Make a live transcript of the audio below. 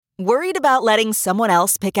Worried about letting someone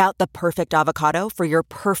else pick out the perfect avocado for your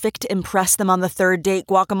perfect impress them on the third date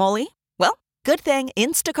guacamole? Well, good thing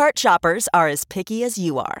Instacart shoppers are as picky as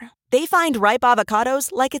you are. They find ripe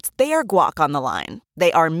avocados like it's their guac on the line.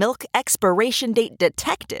 They are milk expiration date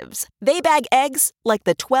detectives. They bag eggs like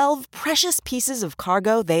the 12 precious pieces of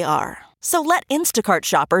cargo they are. So let Instacart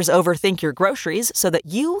shoppers overthink your groceries so that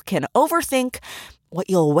you can overthink what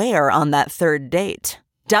you'll wear on that third date.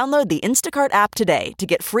 Download the Instacart app today to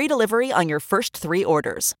get free delivery on your first 3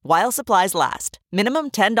 orders, while supplies last.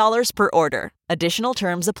 Minimum $10 per order. Additional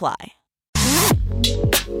terms apply.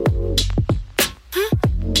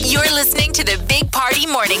 You're listening to the Big Party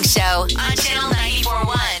Morning Show on Channel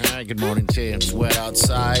 94.1. Hi, good morning to you. It's wet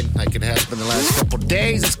outside, like it has been the last couple of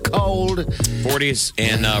days. It's cold. 40s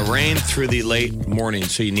and rain through the late morning,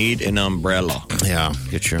 so you need an umbrella. Yeah,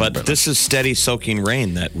 get your But umbrella. this is steady soaking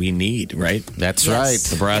rain that we need, right? That's Yes.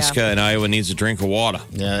 right. Nebraska and Iowa needs a drink of water.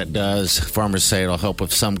 Yeah, it does. Farmers say it'll help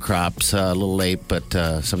with some crops. A little late, but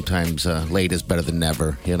sometimes late is better than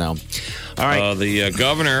never, you know. All right. The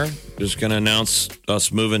governor is going to announce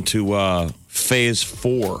us moving to phase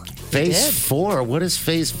 4. Phase 4. What is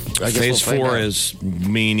phase? I guess Phase we'll find 4 out. is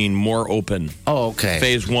meaning more open. Oh, okay.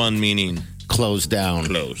 Phase 1 meaning Closed down.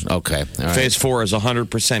 Closed. Okay. All right. Phase 4 is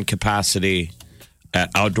 100% capacity at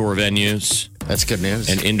outdoor venues. That's good news.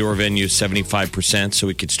 And indoor venues, 75%, so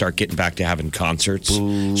we could start getting back to having concerts,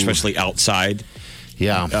 especially outside.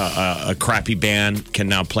 yeah. A crappy band can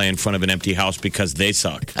now play in front of an empty house because they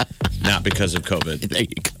suck, not because of COVID. There you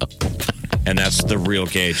go. And that's the real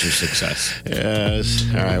gauge of success. Yes.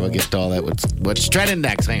 All right, we'll get to all that. What's trending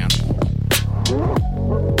next? Hang on.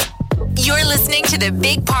 You're listening to the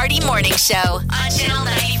Big Party Morning Show on Channel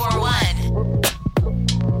 94.1.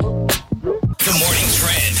 The morning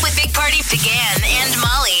trend With Big Party began and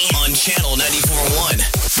Molly. on Channel 94.1.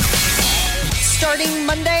 Starting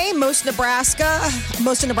Monday, most of Nebraska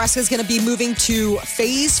is going to be moving to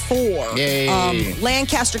phase 4. Yay.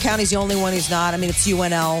 Lancaster County is the only one who's not. I mean, it's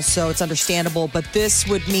UNL, so it's understandable. But this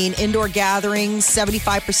would mean indoor gatherings,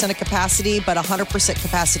 75% of capacity, but 100%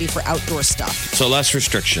 capacity for outdoor stuff. So less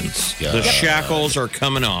restrictions. Yeah. The shackles are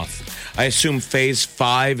coming off. I assume phase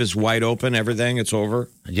 5 is wide open, everything, it's over.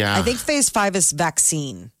 Yeah. I think phase 5 is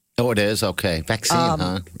vaccine. Oh, it is? Okay. Vaccine,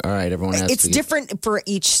 huh? All right, everyone has It's to get- different for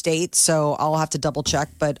each state, so I'll have to double check.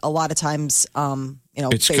 But a lot of times,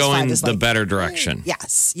 It's phase going 5 is the like, better direction.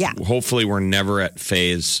 Yes, yeah. Hopefully, we're never at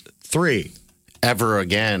phase 3. Ever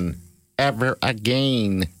again. Ever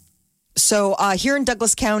again. So here in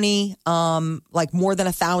Douglas County, like more than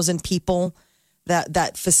 1,000 people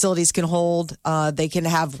that facilities can hold. They can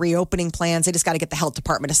have reopening plans. They just got to get the health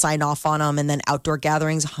department to sign off on them. And then outdoor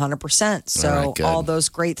gatherings, 100%. So All right, good. all those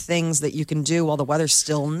great things that you can do while the weather's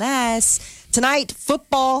still nice. Tonight,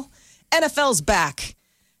 football, NFL's back.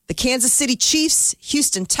 The Kansas City Chiefs,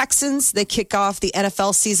 Houston Texans, they kick off the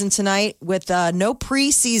NFL season tonight with no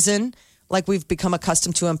preseason like we've become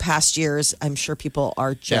accustomed to in past years. I'm sure people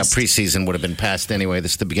are Yeah, just... preseason would have been passed anyway.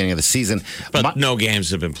 This is the beginning of the season. But no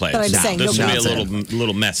games have been played. But I'm So saying this no will be a games.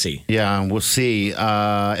 little messy. Yeah, we'll see.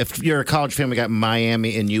 If you're a college fan, we got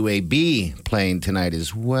Miami and UAB playing tonight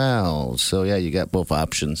as well. So, yeah, you got both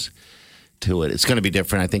options to it. It's going to be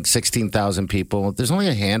different. I think 16,000 people. There's only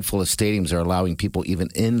a handful of stadiums that are allowing people even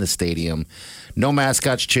in the stadium. No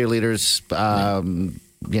mascots, cheerleaders, all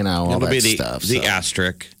It'll that be stuff. the so.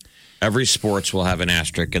 asterisk. Every sports will have an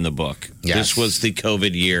asterisk in the book. Yes. This was the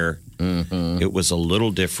COVID year. Mm-hmm. It was a little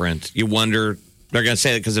different. You wonder, they're going to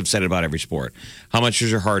say it because I've said it about every sport. How much is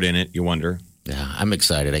your heart in it? You wonder. Yeah, I'm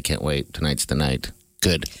excited. I can't wait. Tonight's the night.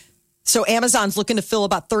 Good. So Amazon's looking to fill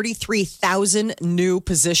about 33,000 new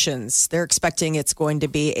positions. They're expecting it's going to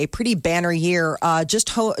be a pretty banner year.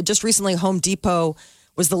 Just recently, Home Depot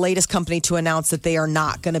was the latest company to announce that they are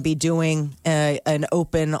not going to be doing an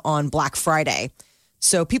open on Black Friday.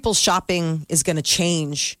 So people's shopping is going to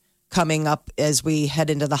change coming up as we head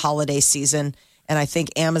into the holiday season. And I think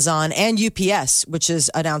Amazon and UPS, which is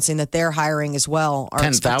announcing that they're hiring as well, are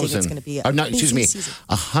expecting it's 10,000. going to be a busy season.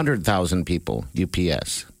 100,000 people,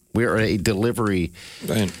 UPS. We're a delivery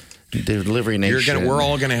Right. nation. We're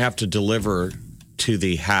all going to have to deliver to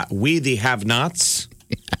the have-nots.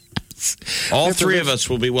 All three of us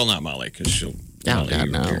will be, well, not Molly, because Oh, God,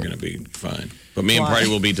 no. you're going to be fine. But me and Why? Party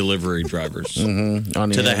will be delivery drivers on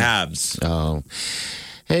to the end. haves. Oh.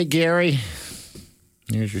 Hey, Gary.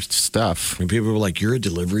 Here's your stuff. And people were like, you're a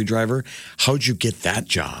delivery driver? How'd you get that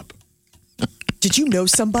job? Did you know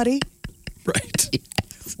somebody? Right.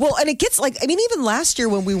 Well, and it gets even last year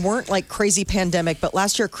when we weren't like crazy pandemic, but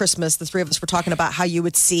last year at Christmas, the three of us were talking about how you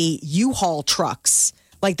would see U-Haul trucks.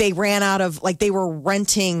 Like they ran out of, like they were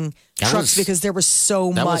renting trucks because there was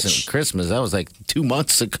so that much. wasn't Christmas. That was like 2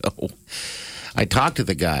 months ago. I talked to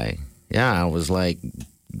the guy. Yeah, I was like,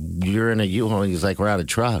 "You're in a U-Haul." He's like, "We're out of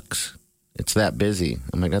trucks. It's that busy."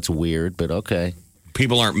 I'm like, "That's weird, but okay."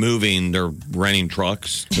 People aren't moving; they're renting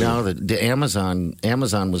trucks. No, the Amazon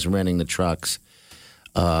was renting the trucks.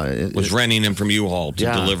 Was renting them from U-Haul to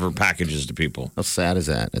Yeah. deliver packages to people. How sad is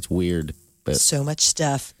that? That's weird. But So much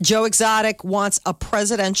stuff. Joe Exotic wants a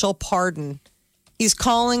presidential pardon. He's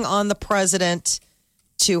calling on the president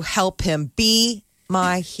to help him be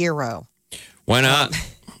my hero. Why not?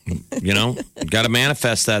 Got to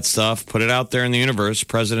manifest that stuff. Put it out there in the universe.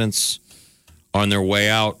 Presidents on their way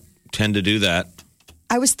out tend to do that.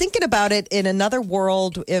 I was thinking about it in another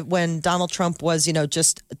world when Donald Trump was,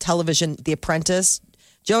 just television, The Apprentice.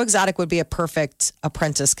 Joe Exotic would be a perfect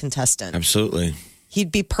apprentice contestant. Absolutely.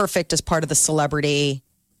 He'd be perfect as part of the Celebrity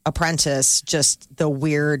Apprentice, just the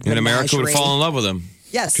weird. And America would menagerie. fall in love with him.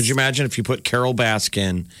 Yes. Could you imagine if you put Carol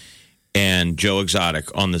Baskin and Joe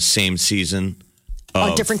Exotic on the same season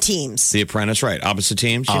on of different teams? The Apprentice, right? Opposite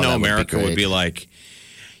teams. Oh, that would be America would great. be like,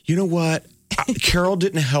 you know what? Carol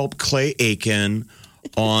didn't help Clay Aiken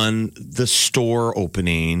on the store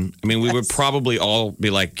opening. I mean, we would probably all be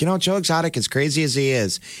like, Joe Exotic, as crazy as he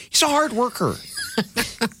is, he's a hard worker.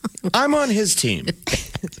 I'm on his team.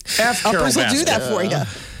 F Carol Uppers will do Baskin. that for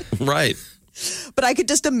you. Right. But I could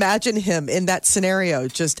just imagine him in that scenario,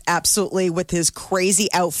 just absolutely with his crazy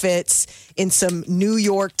outfits in some New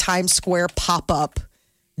York Times Square pop-up,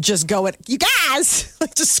 just going, you guys,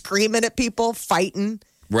 like just screaming at people, fighting,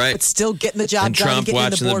 Right. but still getting the job And done. Trump getting in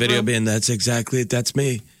watching the video boardroom. being, that's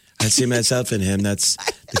me. I see myself in him. That's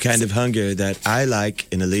the kind of hunger that I like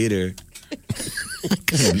in a leader.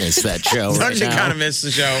 I miss that show. Don't right you now. kind of miss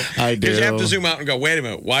the show? I do. Because you have to zoom out and go, wait a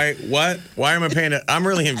minute, why am I paying it? I'm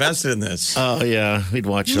really invested in this. Oh yeah, we'd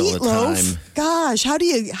watch it all the Meatloaf. time. Gosh, how do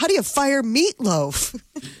you fire Meatloaf?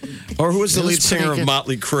 Or who was the It was lead singer pretty of good.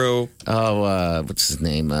 Motley Crue? Oh, what's his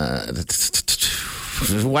name?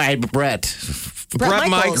 Why Brett? Brett Michaels.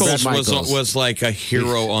 Michaels, Brett Michaels. was like a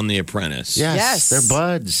hero on The Apprentice. Yes, Yes. they're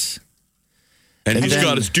buds. And he's then-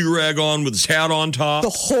 got his do-rag on with his hat on top, The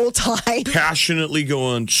whole time. passionately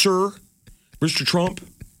going, "Sir, Mr. Trump."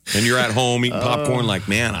 And you're at home eating popcorn like,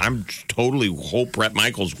 man, I'm totally hope Brett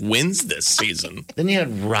Michaels wins this season. Then you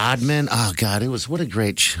had Rodman. Oh God, what a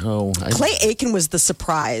great show. Clay Aiken was the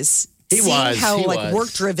surprise. He seeing was, how he like was.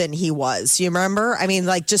 work driven he was. You remember? I mean,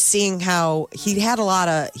 like just seeing how he had a lot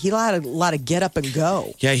of get up and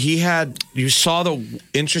go. Yeah, you saw the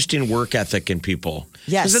interesting work ethic in people.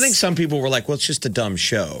 Yes. Because I think some people were like, well, it's just a dumb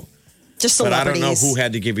show. Just But I celebrities. don't know who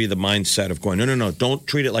had to give you the mindset of going, no, don't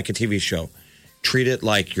treat it like a TV show. Treat it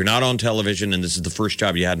like you're not on television and this is the first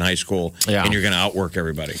job you had in high school Yeah. and you're going to outwork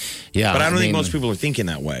everybody. Yeah, But I don't I think mean- most people are thinking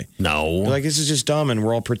that way. No. They're like, this is just dumb and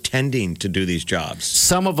we're all pretending to do these jobs.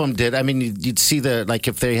 Some of them did. I mean, you'd see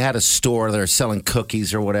if they had a store, they're selling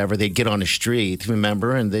cookies or whatever, they'd get on the street,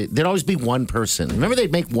 remember? And there'd always be one person. Remember,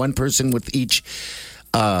 they'd make one person with each,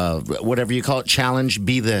 whatever you call it, challenge,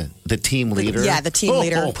 be the team leader. Yeah, the team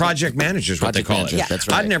leader. Project manager is what Project they call manager, it. Yeah. that's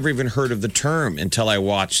right. I'd never even heard of the term until I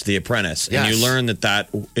watched The Apprentice. And Yes. you learn that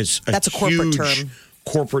is That's a corporate huge term.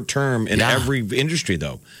 corporate term in Yeah. every industry,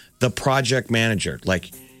 though. The project manager.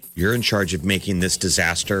 Like, you're in charge of making this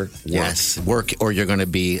disaster work. Yes, work or you're going to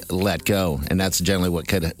be let go, and that's generally what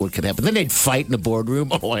could happen. Then they'd fight in the boardroom.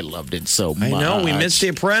 Oh, I loved it so much. I know, we missed The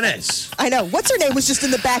Apprentice. I know. What's her name was just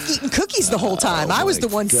in the back eating cookies the whole time. I was the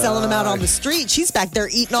one selling them out on the street. She's back there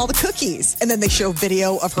eating all the cookies. And then they show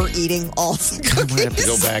video of her eating all the I cookies. have to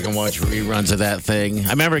go back and watch reruns of that thing. I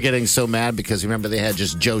remember getting so mad because remember they had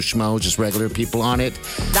just Joe Schmo, just regular people on it,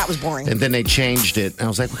 That was boring. and then they changed it. And I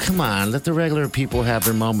was like, well, come on, let the regular people have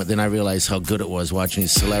their moment. Then I realized how good it was watching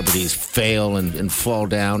these celebrities fail and fall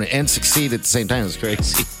down and succeed at the same time. It was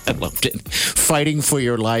crazy. I loved it. Fighting for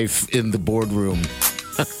your life in the boardroom.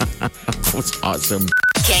 It was awesome.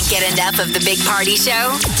 Can't get enough of the Big Party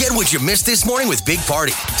Show Get what you missed this morning with Big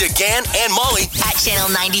Party, DeGan and Molly. at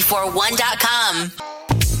channel941.com.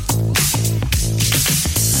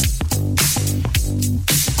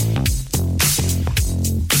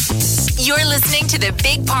 You're listening to the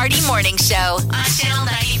Big Party Morning Show on channel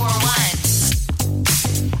 941.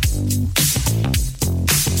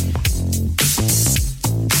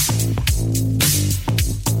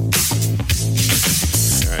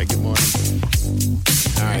 All right, good morning.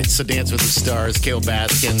 All right, so Dance with the Stars, Carol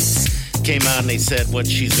Baskin came out and they said what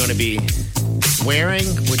she's going to be wearing,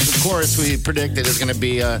 which of course we predicted is going to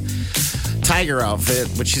be a tiger outfit,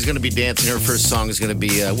 but she's going to be dancing. Her first song is going to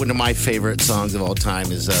be one of my favorite songs of all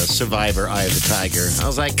time is Survivor, Eye of the Tiger. I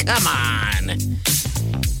was like, come on.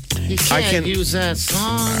 You can't use that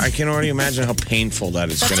song. I can already imagine how painful that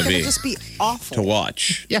is That's going to going be to just be awful. to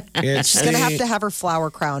watch. Yeah. She's going to have her flower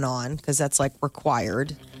crown on because that's like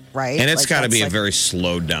required, right? And it's Like, got to that's be a like- very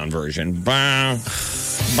slowed down version. Bow,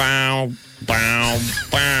 bow, bow,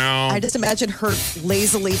 bow. I just imagine her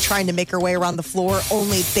lazily trying to make her way around the floor,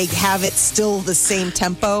 only they have it still the same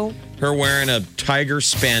tempo. Her wearing a tiger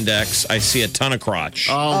spandex. I see a ton of crotch.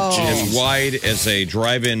 Oh, As geez. wide as a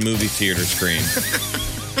drive-in movie theater screen.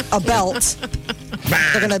 A belt.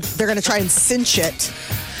 They're gonna try and cinch it.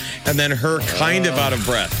 And then her kind of out of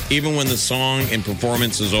breath. Even when the song and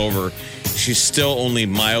performance is over, she's still only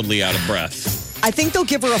mildly out of breath. I think they'll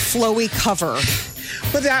give her a flowy cover.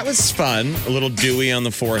 But that was fun. A little dewy on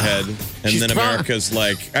the forehead. And She's then fun. America's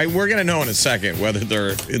like, we're going to know in a second whether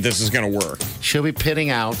this is going to work. She'll be pitting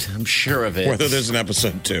out. I'm sure of it. Whether there's an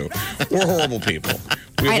episode 2. We're horrible people.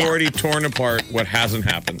 We've already torn apart what hasn't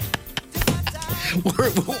happened.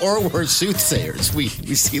 or we're soothsayers. We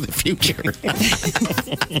see the future.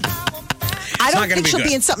 I not don't gonna think be she'll good.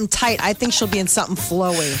 be in something tight. I think she'll be in something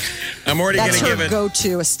flowy. I'm already going That's to her give it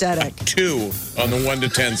go-to aesthetic. 2 on the 1 to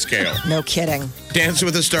 10 scale. No kidding. Dance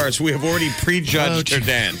with the Stars. We have already prejudged her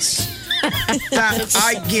dance.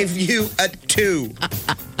 I give you a 2.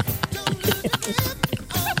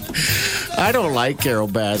 I don't like Carol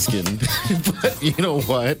Baskin, but you know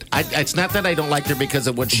what? It's not that I don't like her because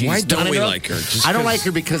of what she's Why done. don't we like her? Just I don't 'cause- like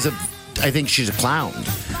her because of. I think she's a clown.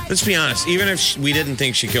 Let's be honest. Even if we didn't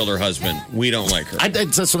think she killed her husband, we don't like her.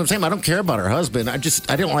 That's what I'm saying. I don't care about her husband. I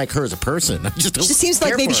don't like her as a person. I just don't She seems like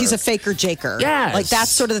care maybe for she's her. a faker jaker. Yes. Like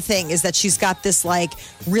that's sort of the thing is that she's got this like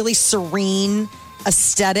really serene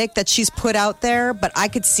aesthetic that she's put out there, but I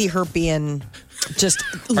could see her being just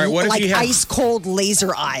right, what if like you have- ice cold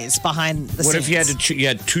laser eyes behind the What scenes. if you had you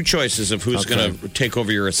had 2 choices of who's Okay. going to take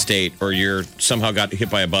over your estate, or you're somehow got hit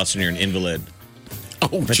by a bus and you're an invalid?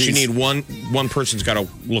 Oh, But you geez. need one person's got to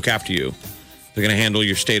look after you. They're going to handle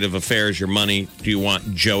your state of affairs, your money. Do you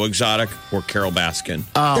want Joe Exotic or Carol Baskin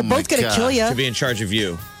Oh, They're my both going to God. kill you. to be in charge of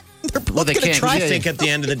you? They're both Well, they going to can't try. do I think at the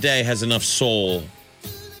end of the day has enough soul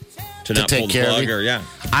to not take pull the care of plug, you? or yeah.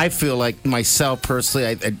 I feel like myself personally,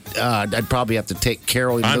 I'd probably have to take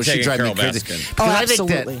Carol, even I'm though she taking drives me Carol crazy. Baskin. Because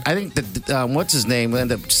absolutely. I think that what's his name will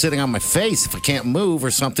end up sitting on my face if I can't move or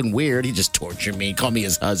something weird. He just torture me, call me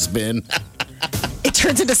his husband. It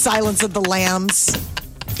turns into Silence of the Lambs.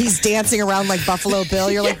 He's dancing around like Buffalo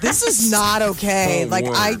Bill. You're like, this is not okay. Oh, like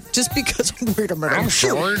word. I just because wait a minute.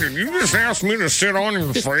 sorry. Did you just ask me to sit on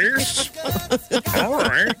your face? All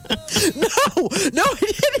right. No,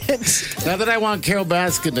 I didn't. Not that I want Carol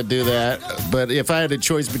Baskin to do that, but if I had a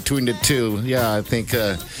choice between the two, yeah, I think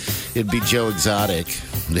it'd be Joe Exotic.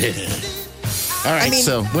 All right, I mean,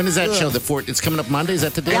 so when is that show? The 4th? It's coming up Monday. Is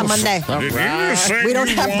that the day? Yeah, Monday. All Did you right. just say We don't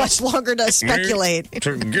you have want much longer to speculate. me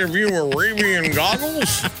to give you Arabian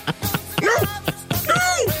goggles? No.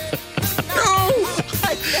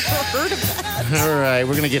 I've never heard of that. All right,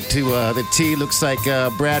 we're gonna get to the tea. Looks like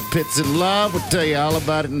Brad Pitt's in love. We'll tell you all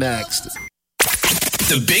about it next.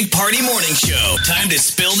 The Big Party Morning Show. Time to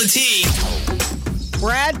spill the tea.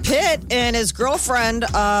 Brad Pitt and his girlfriend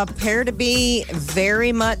appear to be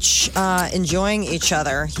very much enjoying each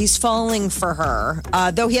other. He's falling for her.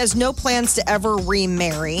 Though he has no plans to ever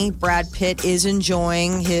remarry, Brad Pitt is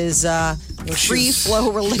enjoying his free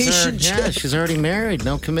flow relationship. Yeah, she's already married.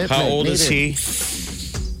 No commitment. How old is needed.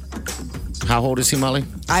 he? How old is he, Molly?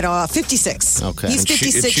 I don't know, 56. Okay. He's And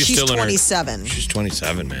 56, she's still in her- 27. She's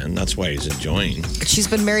 27, man. That's why he's enjoying. She's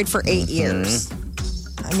been married for 8 Mm-hmm. years.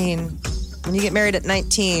 I mean, when you get married at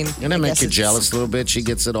 19. And that I make guess you it's- jealous a little bit. She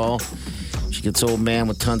gets it all. She gets old man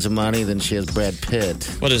with tons of money. Then she has Brad Pitt.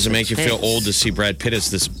 Well, does it make you feel Thanks. old to see Brad Pitt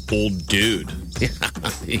as this old dude? Yeah,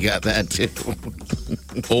 you got that too.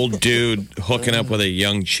 Old dude hooking up with a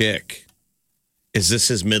young chick. Is this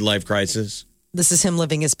his midlife crisis? This is him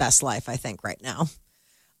living his best life, I think, right now.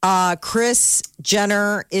 Kris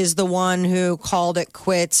Jenner is the one who called it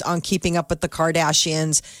quits on Keeping Up with the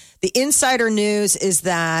Kardashians. The insider news is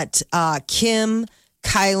that Kim,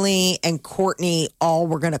 Kylie, and Kourtney all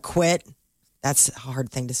were going to quit. That's a hard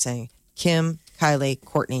thing to say. Kim, Kylie,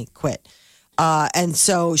 Kourtney quit. And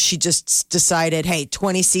so she just decided, hey,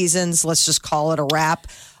 20 seasons, let's just call it a wrap.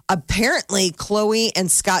 Apparently, Khloe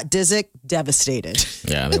and Scott Disick devastated.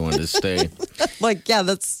 Yeah, they wanted to stay. Like, yeah,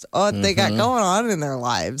 that's what they got going on in their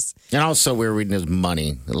lives. And also, we were reading his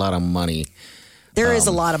money. A lot of money. There is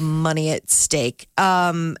a lot of money at stake.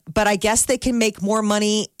 But I guess they can make more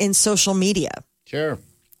money in social media. Sure.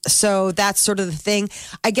 So that's sort of the thing.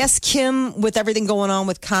 I guess Kim, with everything going on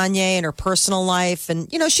with Kanye and her personal life,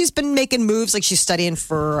 and, you know, she's been making moves like she's studying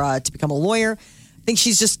for to become a lawyer. I think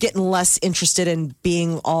she's just getting less interested in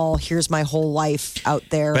being all, here's my whole life out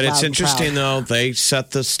there. But loud it's and interesting, proud. though. They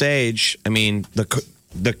set the stage. I mean,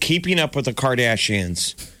 the Keeping Up with the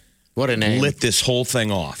Kardashians What a name. lit this whole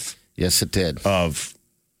thing off. Yes, it did.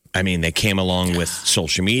 They came along with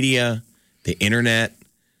social media, the internet.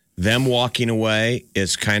 Them walking away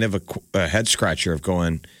is kind of a head scratcher of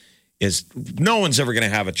going, no one's ever going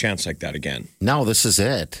to have a chance like that again. No, this is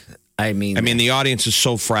it. I mean, the audience is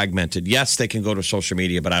so fragmented. Yes, they can go to social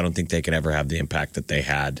media, but I don't think they can ever have the impact that they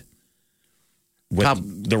had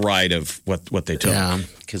with the ride of what they took. yeah,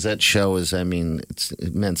 because that show is, it's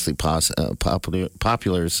immensely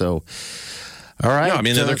popular. So, all right.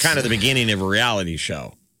 No, they're kind of the beginning of a reality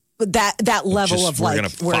show. But that level of we're like, going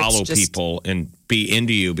to where it's follow just- people and be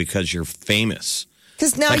into you because you're famous.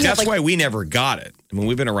 Because now you have that's why we never got it.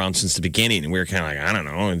 We've been around since the beginning, and we were kind of like, I don't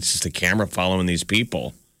know, it's just a camera following these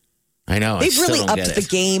people. I know. They've I still really don't upped get the it.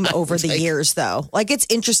 game over the years, though. Like, it's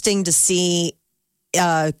interesting to see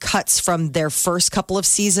cuts from their first couple of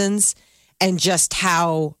seasons and just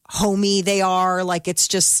how homey they are. Like,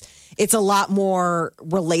 it's a lot more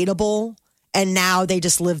relatable. And now they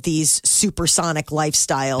just live these supersonic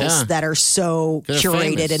lifestyles that are so They're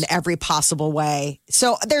curated famous. in every possible way.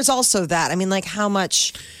 So there's also that. how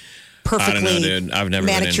much perfectly I don't know, dude. I've never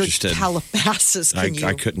been manicured interested. Calabasas can you?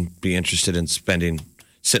 I couldn't be interested in sitting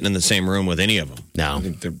in the same room with any of them. No. I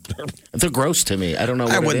think They're gross to me. I don't know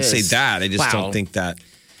what I it wouldn't say is. that. I just Wow. don't think that.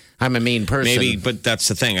 I'm a mean person. Maybe, but that's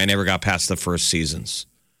the thing. I never got past the first seasons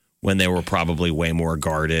when they were probably way more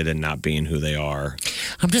guarded and not being who they are.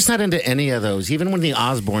 I'm just not into any of those. Even when the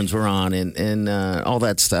Osbournes were on and all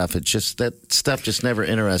that stuff, that stuff just never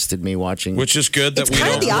interested me watching. Which is good that It's we kind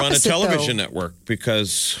of don't the run opposite, a television though. network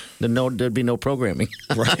because there'd be no programming.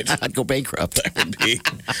 Right. I'd go bankrupt.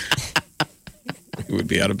 we would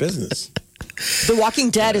be out of business. The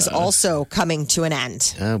Walking Dead is also coming to an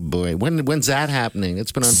end. Oh boy, when's that happening?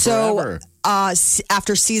 It's been on So forever.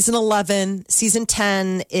 after season 11, season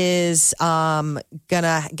 10 is gonna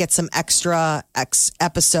get some extra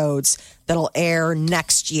episodes that'll air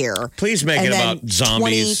next year. Please make And it then about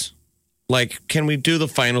zombies. Can we do the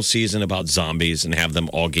final season about zombies and have them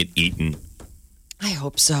all get eaten? I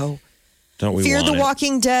hope so. Don't we Fear want the it?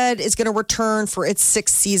 Walking Dead is going to return for its 6th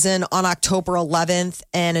season on October 11th,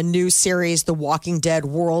 and a new series, The Walking Dead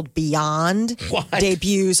World Beyond,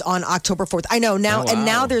 debuts on October 4th. I know now, and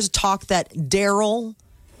now there's talk that Daryl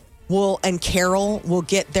and Carol will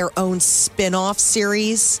get their own spin-off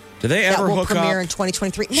series. Do they ever that will hook premiere up? in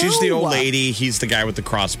 2023? She's the old No. lady. He's the guy with the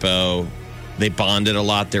crossbow. They bonded a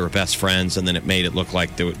lot. They were best friends, and then it made it look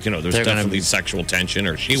like there's They're gonna- definitely sexual tension,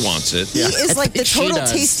 or she wants it. He is like the think she total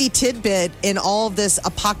does. tasty tidbit in all of this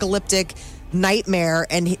apocalyptic nightmare,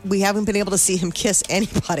 and we haven't been able to see him kiss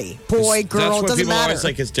anybody. Boy, girl, That's it what doesn't people matter. always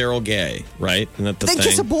like. Is Daryl gay? Right? Isn't that the They thing?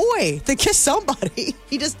 kiss a boy. They kiss somebody.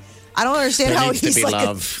 He just. I don't understand There how needs to he's be like.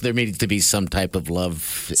 love. There needs to be some type of love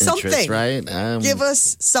interest, Something. right? Give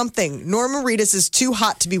us something. Norman Reedus is too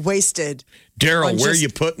hot to be wasted. Daryl, on where are just- you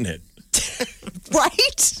putting it?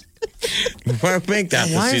 Right? Why make that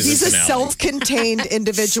the season He's a finale? self-contained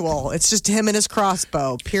individual. It's just him and his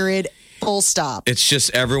crossbow. Period. Full stop. It's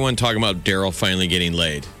just everyone talking about Daryl finally getting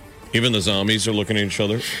laid. Even the zombies are looking at each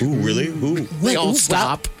other. Ooh, really? Ooh. They all Ooh,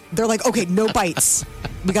 stop. wow. They're like, okay, no bites.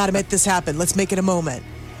 We got to make this happen. Let's make it a moment.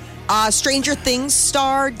 Stranger Things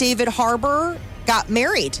star David Harbour got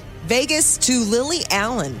married. Vegas to Lily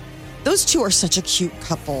Allen. Those two are such a cute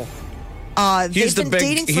couple. He's they've been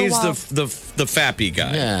dating for a he's while. the fappy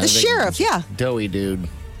guy. Yeah, The sheriff, yeah. doughy dude.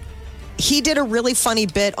 He did a really funny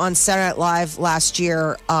bit on Saturday Night Live last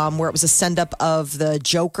year where it was a send-up of the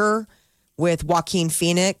Joker with Joaquin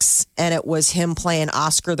Phoenix, and it was him playing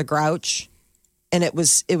Oscar the Grouch. And it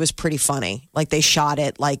was pretty funny. Like they shot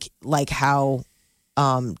it like how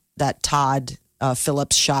that Todd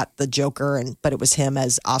Phillips shot the Joker, but it was him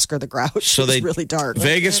as Oscar the Grouch. So it was they really dark.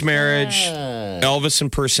 Vegas marriage, Elvis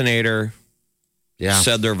impersonator, Yeah.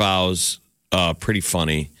 said their vows. Pretty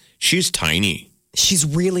funny. She's tiny. She's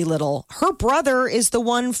really little. Her brother is the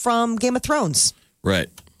one from Game of Thrones, Right.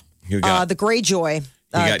 You got the Greyjoy. he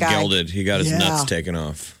got guy. gelded. He got his Yeah. nuts taken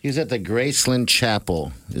off. He was at the Graceland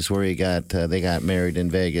Chapel, is where they got married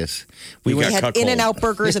in Vegas. We They got had cuckold. In-N-Out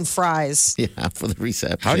burgers and fries. Yeah, for the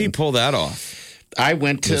reception. How do you pull that off? I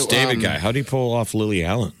went to This David guy. How do you pull off Lily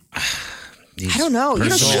Allen? I don't know.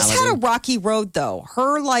 She's had a personality. rocky road, though.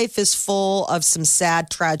 Her life is full of some sad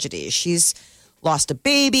tragedies. She's lost a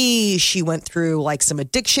baby. She went through like some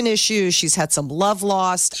addiction issues. She's had some love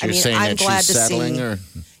lost. So you're saying I'm that glad she's to settling, see. or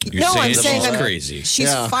You're No, saying I'm that saying she's I'm crazy. She's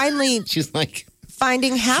Yeah. finally she's like,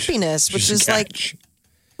 finding happiness, which She's is a like catch.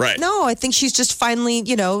 Right. No, I think she's just finally,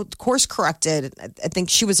 course corrected. I think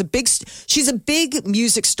she's a big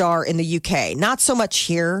music star in the UK. Not so much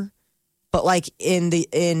here, but like in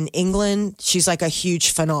England, she's like a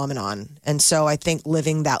huge phenomenon. And so I think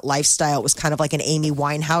living that lifestyle was kind of like an Amy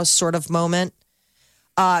Winehouse sort of moment.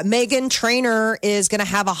 Meghan Trainor is going to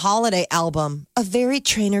have a holiday album, A Very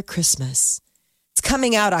Trainor Christmas. It's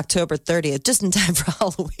coming out October 30th, just in time for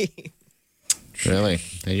Halloween. Really?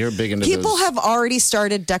 And you're big into People those. have already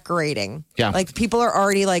started decorating. Yeah. Like people are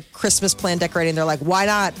already like Christmas plan decorating. They're like, why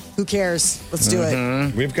not? Who cares? Let's do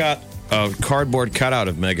it. We've got a cardboard cutout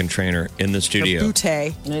of Meghan Trainor in the studio.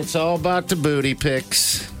 Booty. It's all about the booty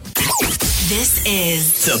pics. This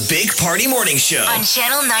is The Big Party Morning Show. on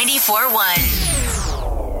Channel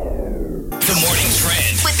 94.1 The morning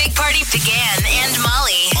trend with Big Party began and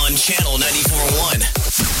Molly. on Channel 94.1.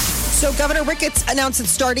 So Governor Ricketts announced that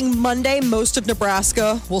starting Monday, most of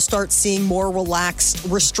Nebraska will start seeing more relaxed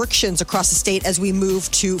restrictions across the state as we move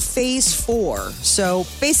to phase 4. So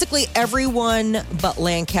basically everyone but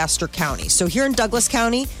Lancaster County. So here in Douglas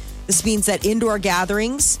County, this means that indoor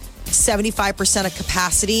gatherings, 75% of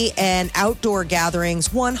capacity, and outdoor gatherings,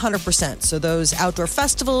 100%. So those outdoor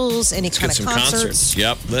festivals, any kind Get of some concerts.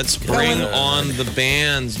 Yep. Let's bring on the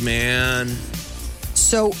bands, man.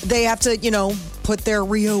 So they have to, put their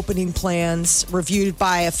reopening plans reviewed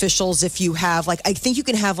by officials. If you have, I think you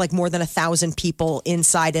can have more than 1,000 people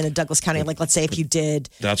inside in a Douglas County. Like, let's say if you did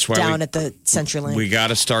That's why down at the CenturyLink. We got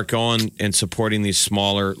to start going and supporting these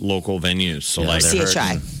smaller local venues. So,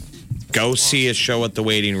 CHI. go see a show at the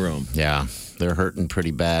Waiting Room. Yeah, they're hurting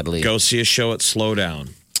pretty badly. Go see a show at Slowdown.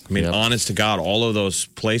 I mean, Yep. honest to God, all of those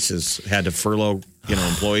places had to furlough,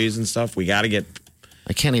 employees and stuff. We got to get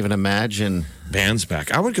I can't even imagine. bands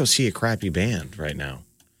back. I would go see a crappy band right now.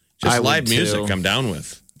 Just I would live music too. I'm down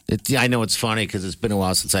with. I know it's funny because it's been a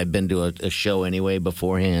while since I've been to a show anyway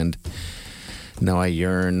beforehand. No, I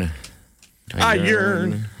yearn. I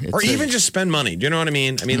yearn. It's Or a- even just spend money. Do you know what I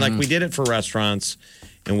mean? I mean, we did it for restaurants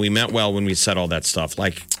and we meant well when we said all that stuff.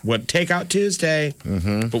 Like, what, Takeout Tuesday?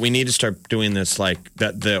 Mm-hmm. But we need to start doing this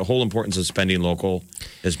that the whole importance of spending local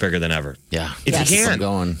is bigger than ever. Yeah. If Yes. you Keep can.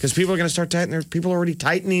 going. Because people are going to start tightening people are already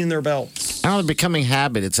tightening their belts. I don't know, they're becoming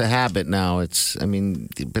habit. It's a habit now.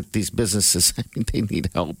 But these businesses, they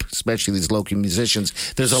need help, especially these local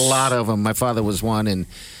musicians. There's a lot of them. My father was one, and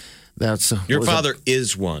that's Your father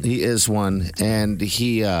is one. He is one, and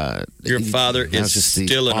he. Your father that was is just the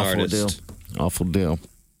still an awful artist. Deal. Awful deal.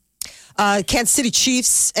 Kansas City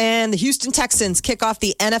Chiefs and the Houston Texans kick off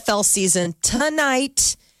the NFL season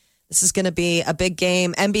tonight. This is going to be a big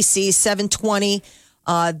game. NBC 720.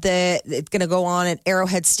 It's going to go on at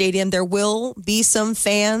Arrowhead Stadium. There will be some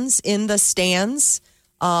fans in the stands,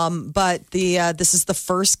 but this is the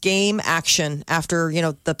first game action after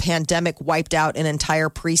the pandemic wiped out an entire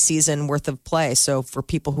preseason worth of play. So for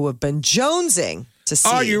people who have been jonesing to see,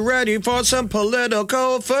 Are you ready for some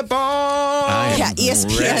political football? Yeah,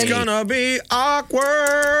 ESPN. It's gonna be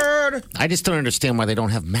awkward. I just don't understand why they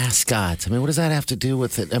don't have mascots. I mean, what does that have to do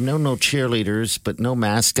with it? I mean, no cheerleaders, but no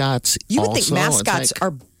mascots. You would also. think mascots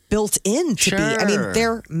are built in to be. I mean, Sure.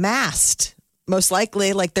 they're masked, most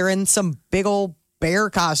likely, like they're in some big old bear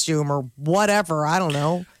costume or whatever. I don't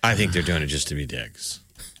know. I think they're doing it just to be dicks.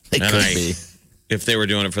 They And could be. If they were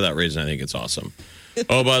doing it for that reason, I think it's awesome.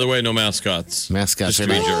 Oh, by the way, no mascots. Mascots Just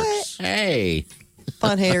are to be not- jerks. Hey.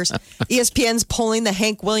 Fun haters. ESPN's pulling the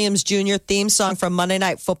Hank Williams Jr. theme song from Monday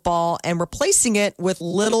Night Football and replacing it with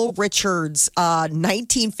Little Richard's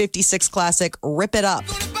 1956 classic, Rip It Up.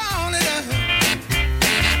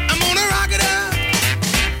 I'm gonna rock it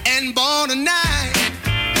up and born tonight.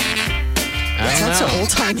 I don't That's so know. old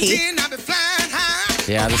timey. I'll be flying high.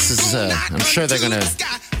 Yeah, this is. I'm sure they're gonna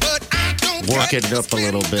work it up a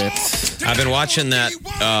little bit. I've been watching that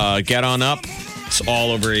Get On Up. It's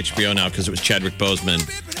all over HBO now because it was Chadwick Boseman.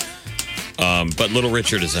 But Little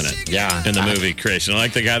Richard is in it. Yeah. In the movie creation. I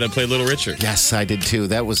like the guy that played Little Richard. Yes, I did too.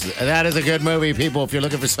 That is a good movie, people. If you're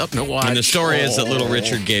looking for something to watch. And the story is that Little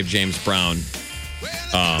Richard gave James Brown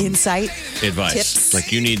Insight. advice. Tips.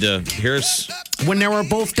 Like, you need to, here's when they were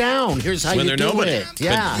both down. Here's how when you they're do nobody. it.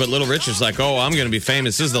 Yeah. But Little Richard's like, oh, I'm going to be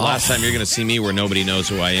famous. This is the last time you're going to see me where nobody knows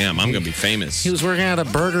who I am. I'm going to be famous. he was working at a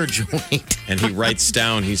burger joint. And he writes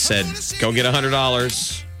down, he said, go get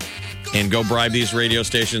 $100 and go bribe these radio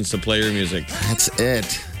stations to play your music. That's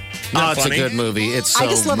it. Not It's funny? a good movie. It's so. I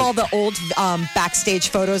just love all the old backstage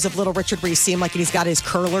photos of Little Richard where you see him like he's got his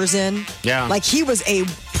curlers in. Yeah. Like he was a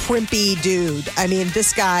primpy dude. I mean,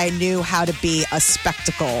 this guy knew how to be a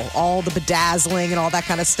spectacle. All the bedazzling and all that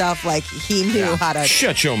kind of stuff. Like he knew how to.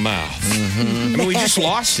 Shut your mouth. I mean, we just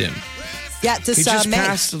lost him. Yeah, this He just May.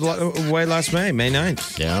 passed away last May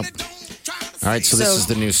 9th. Yep. All right, so this is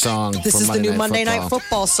the new song. This for is the new Monday Football. Night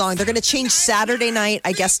Football song. They're going to change Saturday night,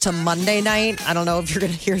 I guess, to Monday night. I don't know if you're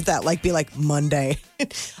going to hear that be like Monday.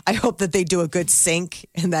 I hope that they do a good sync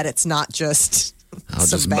and that it's not just some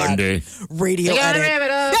just bad Monday. radio You gotta edit. wrap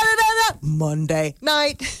it up. Monday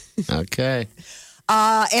night. Okay.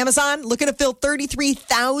 Amazon looking to fill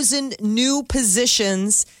 33,000 new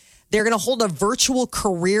positions. They're going to hold a virtual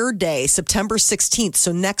career day September 16th.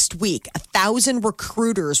 So next week, 1,000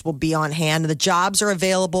 recruiters will be on hand. The jobs are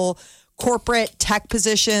available. Corporate tech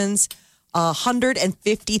positions,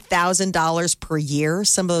 $150,000 per year.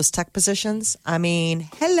 Some of those tech positions. I mean,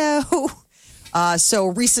 hello. So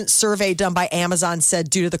a recent survey done by Amazon said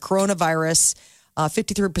due to the coronavirus,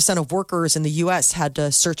 53% of workers in the U.S. had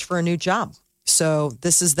to search for a new job. So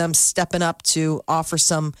this is them stepping up to offer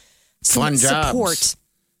some Fun support. jobs.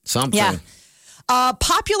 Something. Yeah.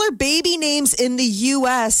 Popular baby names in the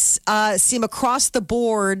U.S. Seem across the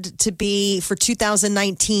board to be for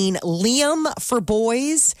 2019 Liam for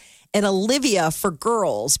boys and Olivia for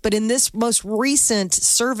girls. But in this most recent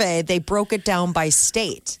survey, they broke it down by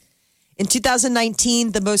state. In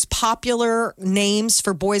 2019, the most popular names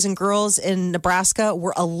for boys and girls in Nebraska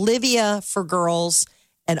were Olivia for girls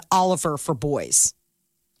and Oliver for boys.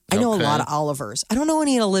 I know a lot of Olivers. I don't know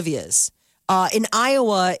any Olivias. In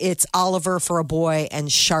Iowa, it's Oliver for a boy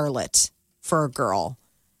and Charlotte for a girl.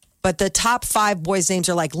 But the top 5 boys' names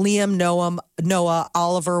are like Liam, Noah,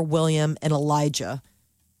 Oliver, William, and Elijah.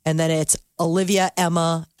 And then it's Olivia,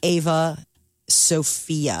 Emma, Ava,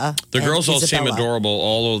 Sophia. The and girls all seem Isabella. adorable.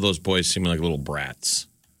 All of those boys seem like little brats.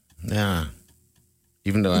 Yeah.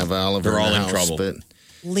 Even though I have Oliver They're all the in house, trouble. But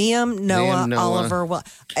Noah, Noah. Oliver.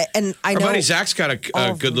 And I Our know buddy Zach's got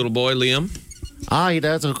a good little boy, Liam. he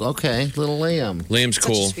does. Okay, little Liam. Liam's such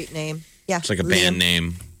cool. a sweet name. Yeah, It's like a Liam. band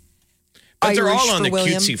name. But they're Irish all on for the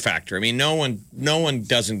William. cutesy factor. I mean, no one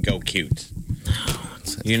doesn't go cute.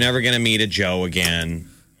 You're never going to meet a Joe again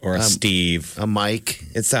or a Steve. A Mike.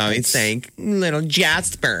 It's always like little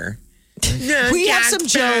Jasper. We have some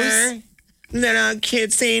Joes. Little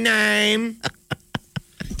cutesy name.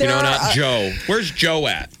 Not Joe. Where's Joe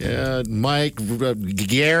at? Mike,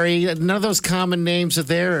 Gary. None of those common names are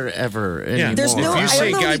there ever anymore. There's no- If you I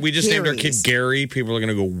say, don't know "Guy, any we just named our kid Garys." Gary," people are going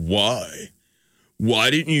to go, "Why? Why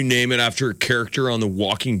didn't you name it after a character on The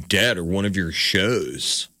Walking Dead or one of your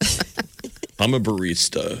shows?" I'm a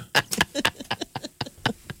barista.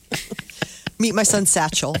 Meet my son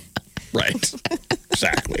Satchel. Right.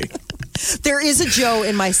 Exactly. There is a Joe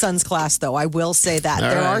in my son's class, though. I will say that.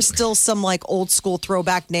 There are still some like old school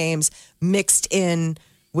throwback names mixed in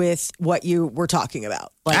with what you were talking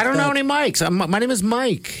about. Like I don't know any Mikes. My name is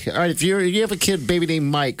Mike. All right, if you have a kid, baby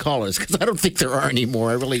named Mike, call us because I don't think there are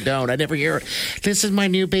anymore. I really don't. I never hear, "This is my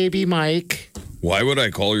new baby, Mike." Why would I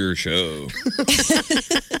call your show?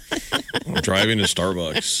 I'm driving to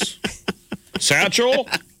Starbucks. Satchel?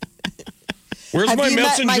 Where's Have my you met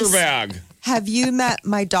messenger my- bag? Have you met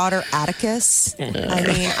my daughter Atticus? I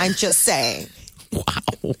mean, I'm just saying.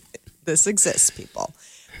 Wow. This exists, people.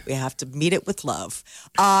 We have to meet it with love.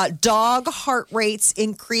 Dog heart rates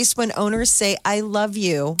increase when owners say, "I love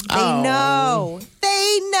you." They know.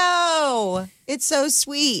 They know. It's so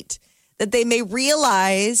sweet that they may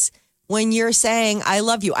realize when you're saying, "I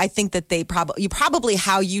love you." I think that probably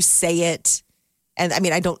how you say it. And I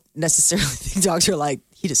mean, I don't necessarily think dogs are like,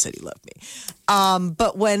 "He just said he loved me."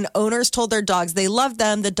 But when owners told their dogs they loved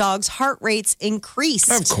them, the dog's heart rates increased.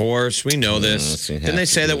 Of course, we know this. you have Didn't they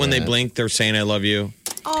to say do that when they that. blink, they're saying "I love you"?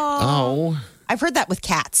 Oh, I've heard that with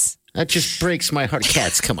cats. that just breaks my heart.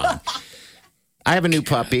 Cats, come on. I have a new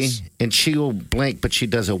puppy, and she will blink, but she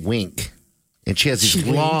does a wink. And she has these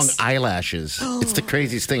long eyelashes. It's the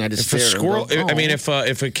craziest thing. I just If a stare and squirrel, go, I mean, "Oh."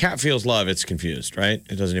 if a cat feels love, it's confused, right?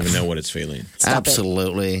 It doesn't even know what it's feeling. Stop it.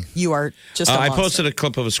 Absolutely. You are just a I monster. posted a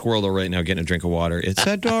clip of a squirrel though right now getting a drink of water. It's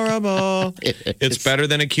adorable. It's better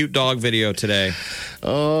than a cute dog video today.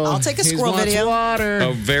 I'll take a He squirrel wants video. water.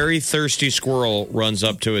 A very thirsty squirrel runs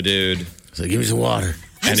up to a dude, So give me some water.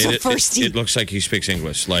 and so it thirsty. it looks like he speaks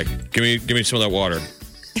English. Like, give me some of that water,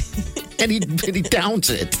 And he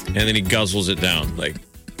downs it. and then he guzzles it down. Like,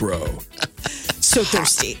 bro. So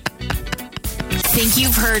thirsty. Think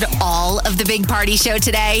you've heard all of the Big Party Show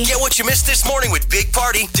today? Get what you missed this morning with Big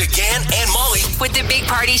Party, DeGan, and Molly With the Big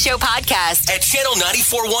Party Show podcast. at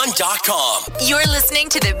channel941.com. You're listening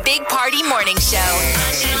to the Big Party Morning Show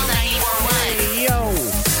on Channel 94.1. Yo.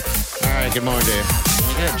 All right, good morning, Dave.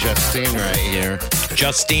 We got Justine right here.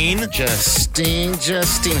 Justine? Justine,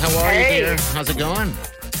 how are you, dear? How's it going?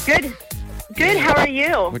 Good. Good. How are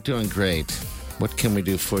you? We're doing great. What can we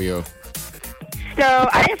do for you? So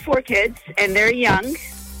I have 4 kids, and they're young,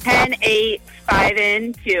 10, 8, 5,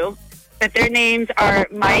 and 2. But their names are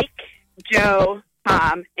Mike, Joe,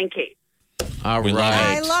 Tom, and Kate. All We love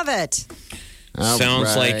right. I love it. All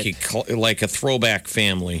Sounds right. like a throwback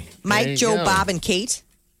family. Mike, you Joe, go. Bob, and Kate.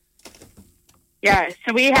 Yeah,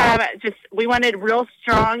 so we wanted real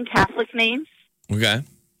strong Catholic names. Okay.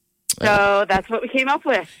 So that's what we came up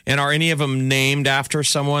with. And are any of them named after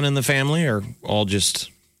someone in the family, or all just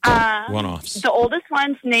one-offs? The oldest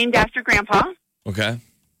one's named after Grandpa. Okay.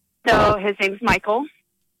 So his name's Michael.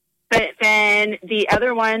 But then the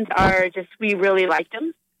other ones are just, we really liked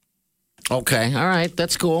them. Okay, all right,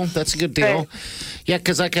 that's cool. That's a good deal. Yeah,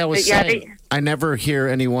 because like I was saying, I never hear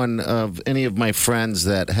any of my friends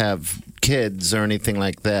that have kids or anything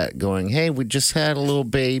like that going, "Hey, we just had a little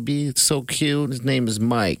baby. It's so cute. His name is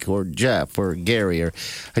Mike or Jeff or Gary." Or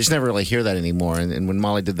I just never really hear that anymore. And when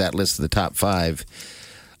Molly did that list of the top 5,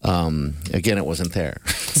 again, it wasn't there.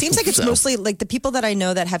 Seems like it's mostly like the people that I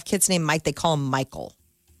know that have kids named Mike, they call him Michael.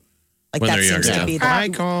 Like When that they're seems younger. to be the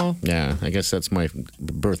Michael. Yeah, I guess that's my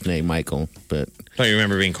birth name, Michael. But Oh, you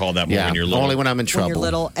remember being called that more yeah, when you're little? only when I'm in trouble. when you're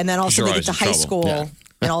little, and then all of a You're sudden they get to always high in trouble. school,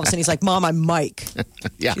 and all of a sudden he's like, "Mom, I'm Mike."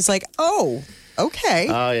 Yeah. She's like, "Oh, okay."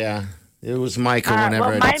 Oh yeah, it was Michael. Whenever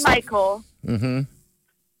Well, my Michael. Mm-hmm.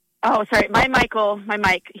 Oh, sorry. My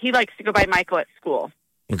Mike, he likes to go by Michael at school.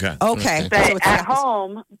 Okay. Okay. But So it's at not-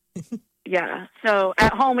 home, yeah. So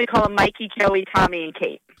at home, we call him Mikey, Joey, Tommy, and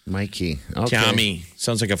Kate. Mikey. Okay. Tommy.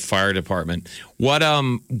 Sounds like a fire department. What?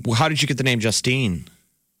 How did you get the name Justine?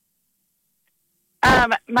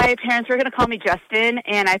 My parents were going to call me Justin,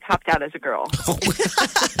 and I popped out as a girl.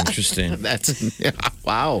 Interesting. That's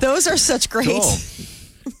wow. Those are such great. Cool.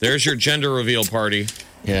 There's your gender reveal party.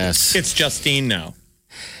 Yes. It's Justine now.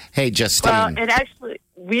 Hey, Justine. Well, and actually,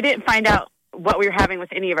 we didn't find out what we were having with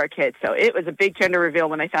any of our kids, so it was a big gender reveal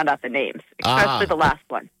when I found out the names, especially the last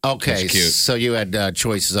one. Okay, That's cute. so you had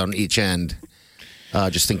choices on each end,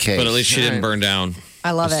 just in case. But at least she didn't burn down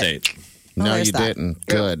I love the it. state. No, there's you that. didn't.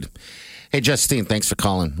 Good. Hey, Justine, thanks for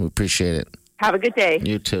calling. We appreciate it. Have a good day.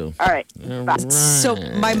 You too. All right. Bye. So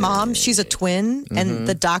my mom, she's a twin, and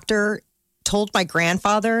the doctor told my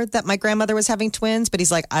grandfather that my grandmother was having twins, but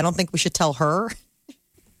he's like, I don't think we should tell her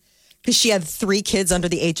because she had 3 kids under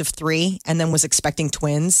the age of 3 and then was expecting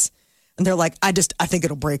twins. And they're like, I think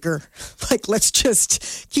it'll break her. Like, let's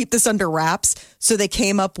just keep this under wraps. So they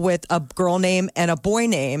came up with a girl name and a boy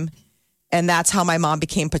name. And that's how my mom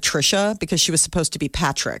became Patricia, because she was supposed to be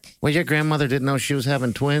Patrick. Well, your grandmother didn't know she was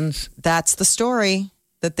having twins? That's the story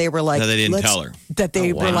that they were like. No, they didn't let's- tell her. That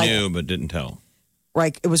they were They like, knew, but didn't tell.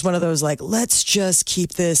 like, it was one of those like, let's just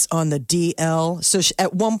keep this on the DL. So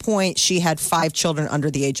at one point, she had 5 children under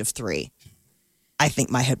the age of 3. I think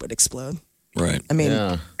my head would explode. Right. I mean,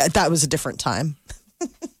 Yeah. that was a different time.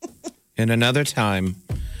 And another time,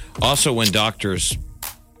 also when doctors,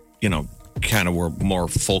 kind of were more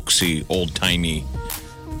folksy, old-timey.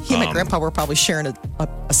 He and my grandpa were probably sharing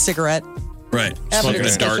a cigarette. Right. Having Smoking a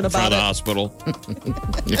a dart discussion in front of the about hospital.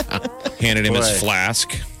 Handed him Boy. his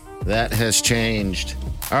flask. That has changed.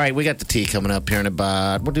 All right, we got the tea coming up here in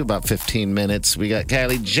we'll do about 15 minutes. We got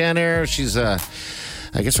Kylie Jenner. She's, I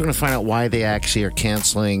guess we're going to find out why they actually are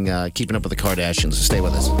canceling Keeping Up with the Kardashians. So stay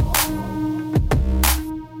with us.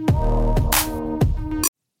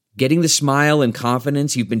 Getting the smile and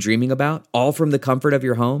confidence you've been dreaming about, all from the comfort of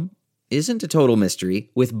your home, isn't a total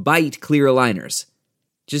mystery with Byte clear aligners.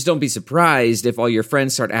 Just don't be surprised if all your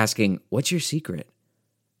friends start asking, "What's your secret?"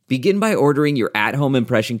 Begin by ordering your at-home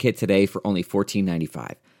impression kit today for only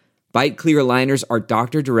 $14.95. Byte clear aligners are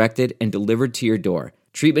doctor-directed and delivered to your door.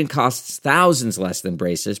 Treatment costs thousands less than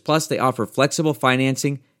braces, plus they offer flexible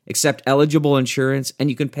financing, accept eligible insurance, and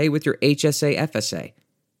you can pay with your HSA FSA.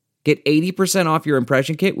 Get 80% off your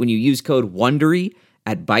impression kit when you use code WONDERY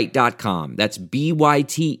at Byte.com. That's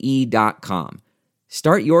BYTE.com.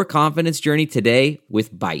 Start your confidence journey today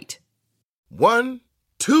with Byte. 1,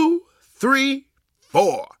 2, 3,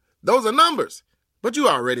 4. Those are numbers. But you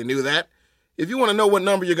already knew that. If you want to know what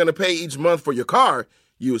number you're going to pay each month for your car,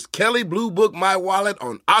 use Kelley Blue Book My Wallet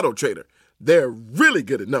on Auto Trader. They're really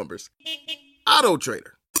good at numbers. Auto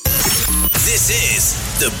Trader. This is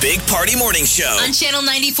the Big Party Morning Show. On Channel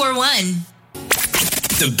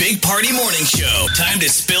 94.1. The Big Party Morning Show. Time to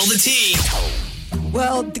spill the tea.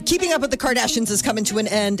 Well, Keeping Up with the Kardashians is coming to an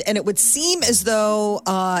end, and it would seem as though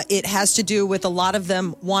it has to do with a lot of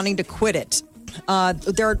them wanting to quit it.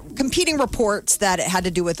 There are competing reports that it had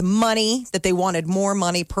to do with money, that they wanted more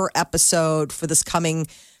money per episode for this coming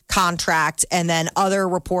contract. And then other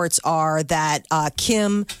reports are that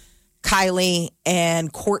Kim, Kylie,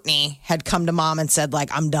 and Kourtney had come to mom and said, like,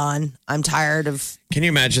 I'm done. I'm tired of... Can you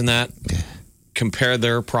imagine that? compare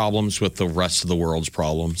their problems with the rest of the world's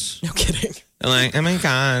problems. No kidding. They're like, oh my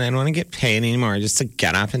God, I don't want to get paid anymore just to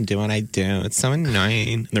get up and do what I do. It's so annoying.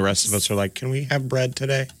 And the rest of us are like, can we have bread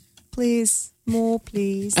today? Please. More,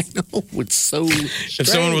 please. I know. It's so strange. If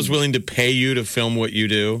someone was willing to pay you to film what you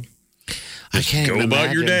do, I can't go even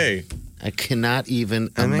about your imagine. day. I cannot even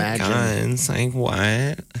Oh my imagine. God. It's like,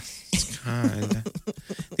 what? God.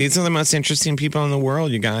 These are the most interesting people in the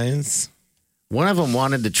world, you guys. One of them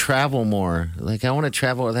wanted to travel more. Like, I want to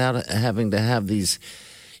travel without having to have these,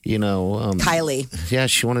 Kylie. Yeah,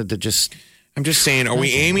 she wanted to just. I'm just saying, are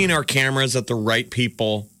we aiming our cameras at the right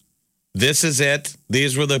people? This is it.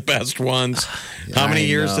 These were the best ones. How many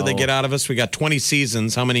years did they get out of us? We got 20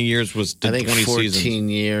 seasons. How many years was I think 20 14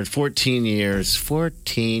 seasons? years. 14 years.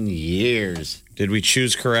 14 years. Did we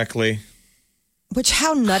choose correctly? Which,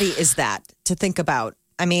 how nutty is that to think about?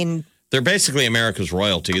 I mean, They're basically America's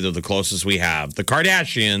royalty. They're the closest we have. The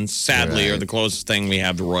Kardashians, sadly, are the closest thing we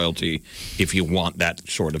have to royalty if you want that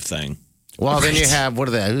sort of thing. Well, then you have,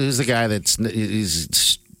 who's the guy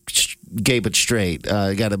he's gay but straight?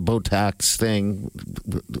 Got a Botox thing.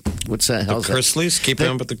 What's that? The Chrisleys? Keeping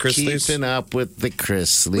up with the Chrisleys? Keeping up with the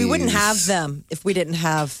Chrisleys. we wouldn't have them if we didn't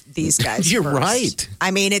have these guys. You're first. right.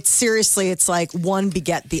 I mean, it's like one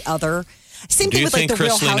beget the other. Same Do thing you with like think the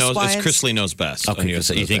Real Chrisley Housewives. Chrisley knows best? Okay, And you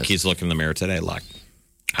Chrisley knows think best. he's looking in the mirror today like,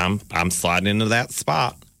 I'm sliding into that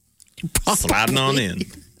spot. Sliding on in.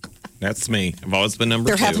 That's me. I've always been number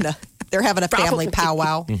two. They're having a family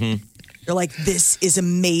powwow. Mm-hmm. You're like, this is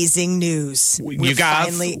amazing news. You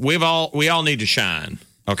guys, we all need to shine,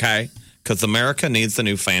 okay? Because America needs the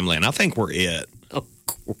new family, and I think we're it.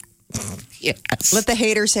 Yes. Let the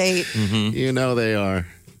haters hate. Mm-hmm. You know they are.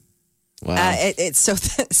 Wow. So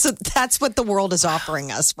that's what the world is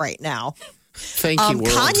offering us right now. Thank you, world.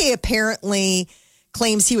 Kanye apparently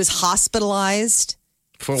claims he was hospitalized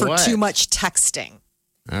For for what? too much texting.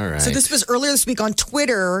 All right. So this was earlier this week on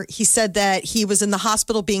Twitter. He said that he was in the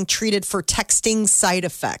hospital being treated for texting side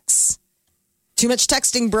effects. Too much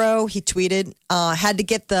texting, bro, he tweeted. Had to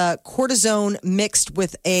get the cortisone mixed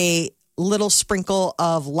with a little sprinkle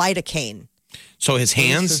of lidocaine. So his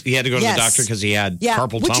hands, he had to go to Yes. the doctor because he had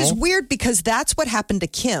carpal which tunnel? is weird because that's what happened to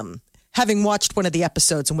Kim. Having watched one of the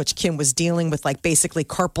episodes in which Kim was dealing with like basically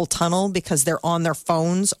carpal tunnel because they're on their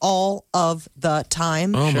phones all of the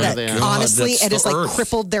time. Oh, my That God. honestly, That's it has the like earth.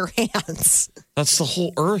 crippled their hands. That's the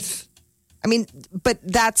whole earth. I mean, but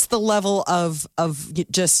that's the level of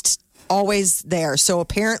just always there. So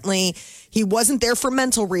apparently he wasn't there for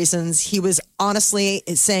mental reasons. He was honestly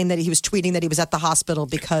saying that he was tweeting that he was at the hospital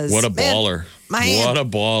because What a baller. man. What a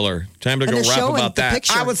baller. Time to And go they're rap showing about the that.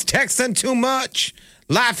 picture. I was texting too much.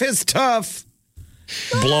 Life is tough.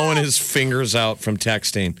 Blowing his fingers out from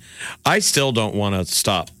texting. I still don't want to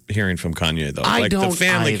stop hearing from Kanye, though. I the don't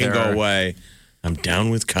family can go either. away. I'm down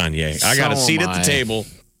with Kanye. I got a So seat am at the I. table.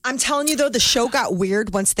 I'm telling you, though, the show got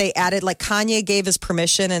weird once they added, like, Kanye gave his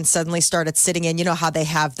permission and suddenly started sitting in. You know how they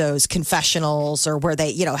have those confessionals or where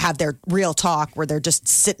they, have their real talk where they're just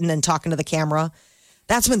sitting and talking to the camera.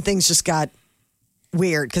 That's when things just got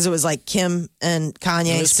weird because it was like Kim and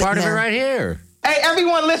Kanye. It's sitting part of it there. right here. Hey,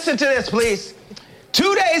 everyone, listen to this, please.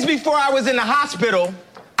 2 days before I was in the hospital,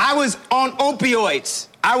 I was on opioids.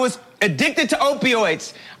 I was addicted to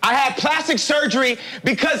opioids. I had plastic surgery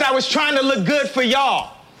because I was trying to look good for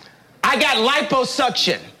y'all. I got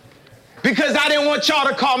liposuction because I didn't want y'all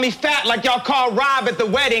to call me fat like y'all called Rob at the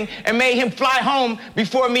wedding and made him fly home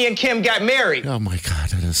before me and Kim got married. Oh my God,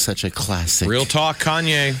 that is such a classic. Real talk,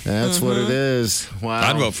 Kanye. That's what it is. Wow.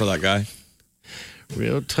 I'd vote for that guy.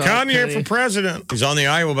 Real talk. Kanye for president. He's on the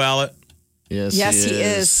Iowa ballot. Yes, Yes, he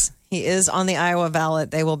is. He is on the Iowa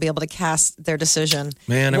ballot. They will be able to cast their decision.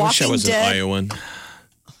 Man, I wish I Walking was an Dead- Iowan.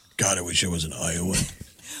 God, I wish I was an Iowan.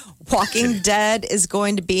 Walking Dead is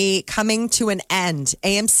going to be coming to an end.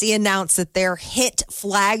 AMC announced that their hit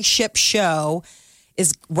flagship show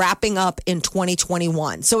is wrapping up in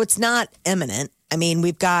 2021. So it's not imminent. I mean,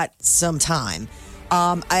 we've got some time.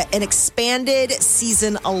 An expanded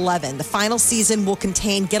season 11. The final season will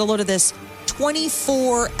contain, get a load of this,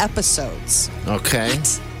 24 episodes. Okay.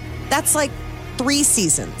 That's like 3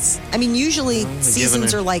 seasons. I mean, usually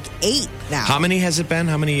seasons it- are like 8 now. How many has it been?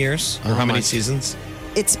 How many years? Or how many seasons?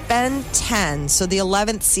 It's been 10. So the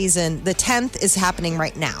 11th season, the 10th is happening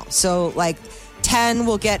right now. So like 10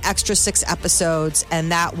 will get extra 6 episodes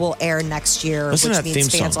and that will air next year, Listen to which that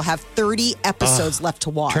means theme fans song. will have 30 episodes left to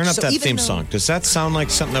watch. Turn up So that even theme though- song. Does that sound like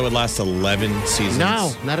something that would last 11 seasons?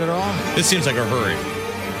 No, not at all. This seems like a hurry.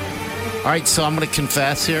 All right, so I'm going to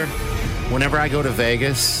confess here. Whenever I go to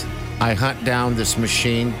Vegas, I hunt down this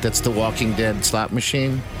machine that's the Walking Dead slot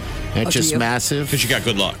machine. And it's do just you? massive. Because you got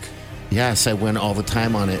good luck. Yes, I win all the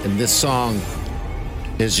time on it. And this song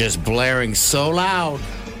is just blaring so loud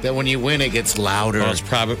that when you win, it gets louder. Well, it's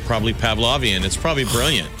probably Pavlovian. It's probably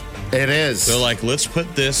brilliant. It is. They're like, let's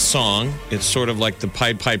put this song. It's sort of like the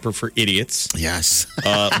Pied Piper for idiots. Yes.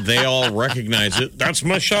 They all recognize it. That's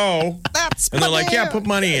my show. And they're like, yeah, put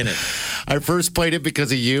money in it. I first played it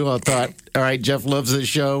because of you. I thought, all right, Jeff loves this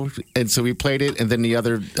show. And so we played it. And then the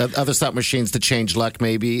other slot machines to change luck,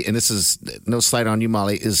 maybe. And this is no slight on you,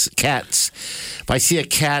 Molly, is cats. If I see a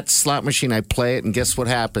cat slot machine, I play it. And guess what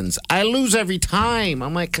happens? I lose every time.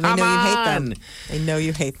 I'm like, come on. I know you hate them. I know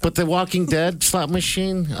you hate them. But the Walking Dead slot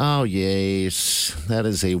machine, oh, yes. That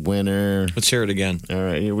is a winner. Let's hear it again. All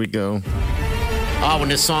right, here we go. Oh, when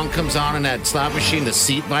this song comes on in that slot machine, the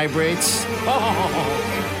seat vibrates. Oh.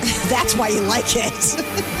 That's why you like it.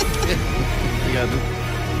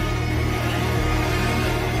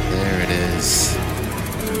 There it is.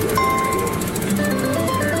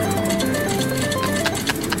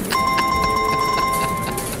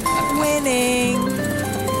 Winning.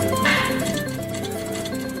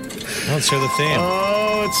 Let's hear the theme.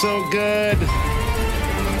 Oh, it's so good.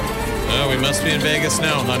 Oh, we must be in Vegas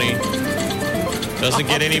now, honey. Doesn't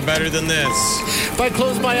get any better than this. If I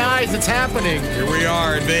close my eyes, it's happening. Here we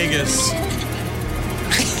are in Vegas.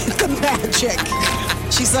 The magic.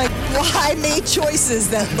 She's like, well, I made choices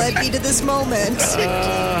that led me to this moment.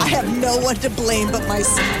 I have no one to blame but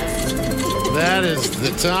myself. That is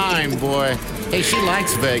the time, boy. Hey, she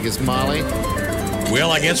likes Vegas, Molly.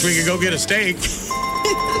 Well, I guess we could go get a steak.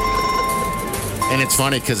 And it's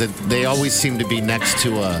funny because they always seem to be next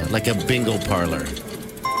to a bingo parlor.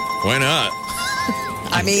 Why not?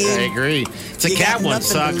 I mean, I agree. It's a cat one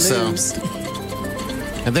sucks, so.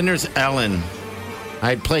 And then there's Ellen. I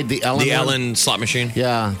had played the Ellen. The Ellen slot machine?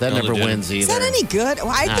 Yeah, that Ellen never DeGeneres. wins either. is that any good? Well,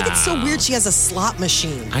 I think it's so weird she has a slot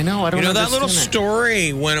machine. I know, I don't know. That little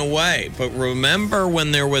story went away. But remember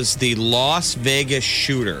when there was the Las Vegas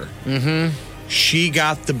shooter? Mm-hmm. She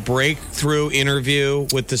got the breakthrough interview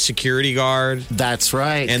with the security guard. That's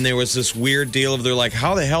right. And there was this weird deal of they're like,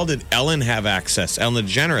 how the hell did Ellen have access? Ellen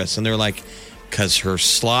DeGeneres. And they're like, because her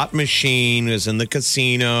slot machine was in the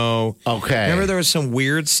casino. Okay. Remember there was some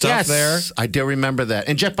weird stuff there? Yes, I do remember that.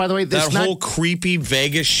 And Jeff, by the way, that whole creepy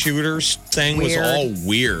Vegas shooters thing was all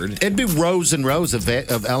weird. It'd be rows and rows of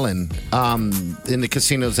Ellen in the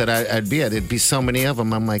casinos that I'd be at. It'd be so many of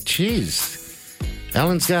them. I'm like, geez.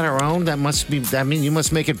 Ellen's got her own. That mean, you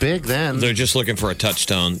must make it big then. They're just looking for a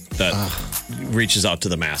touchstone that reaches out to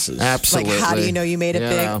the masses. Absolutely. Like, how do you know you made it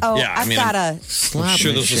big? Oh, yeah, I've got a slot I'm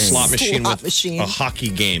sure there's a slot machine with machine. a hockey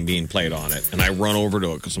game being played on it. And I run over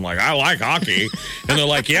to it because I'm like, I like hockey. And they're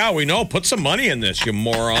like, yeah, we know. Put some money in this, you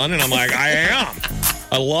moron. And I'm like, I am.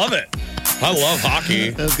 I love it. I love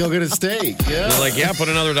hockey. Let's go get a steak. Yeah. They're like, yeah, put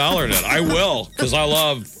another $1 in it. I will because I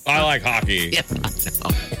like hockey. Yeah,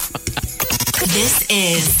 This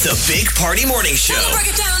is the Big Party Morning Show. Break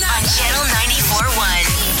it down on Channel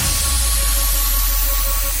 94.1.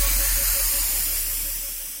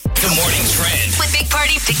 The Morning Trend With Big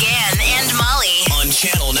Party began and Molly. on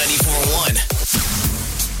Channel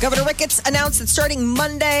 94.1. Governor Ricketts announced that starting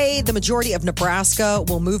Monday, the majority of Nebraska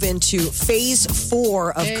will move into phase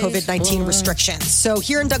 4 of COVID-19 restrictions. So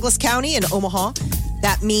here in Douglas County in Omaha,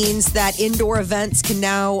 that means that indoor events can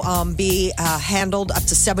now be handled up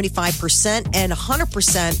to 75% and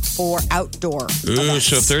 100% for outdoor events.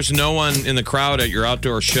 So if there's no one in the crowd at your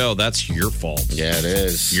outdoor show, that's your fault. Yeah, it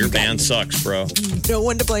is. Your band sucks, bro. No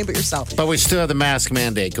one to blame but yourself. But we still have the mask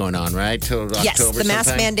mandate going on, right? Till October. Yes, the mask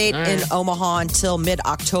sometime? mandate All in right. Omaha until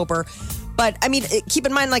mid-October. But I mean, keep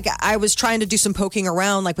in mind, like I was trying to do some poking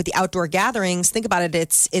around, like with the outdoor gatherings. Think about it;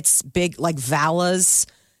 it's big, like Valas.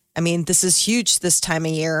 I mean, this is huge this time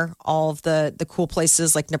of year. All of the cool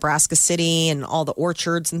places like Nebraska City and all the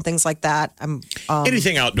orchards and things like that. I'm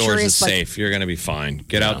Anything outdoors curious, is safe. You're going to be fine.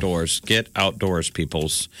 Get outdoors. Get outdoors,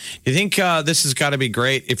 peoples. You think this has got to be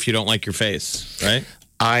great if you don't like your face, right?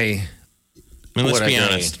 I mean, let's would be agree.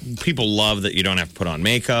 honest. People love that you don't have to put on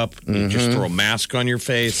makeup. You just throw a mask on your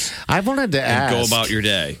face I wanted to and ask. go about your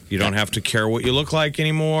day. You don't have to care what you look like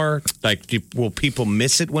anymore. Like, will people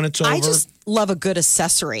miss it when it's over? I just love a good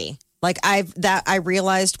accessory. Like I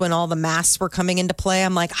realized when all the masks were coming into play,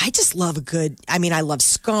 I'm like, I just love a good. I mean, I love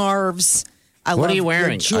scarves. I What love are you good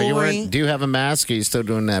wearing? jewelry. Do you have a mask? Or are you still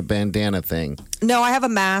doing that bandana thing? No, I have a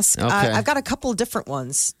mask. Okay. I've got a couple of different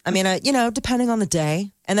ones. I mean, depending on the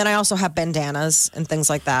day. And then I also have bandanas and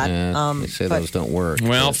things like that. They say but those don't work.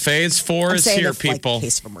 Well, but- phase 4 I'm is saying here, if, like, people.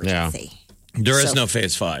 case of emergency. There is So- no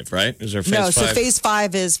phase 5, right? Is there phase No, 5? so phase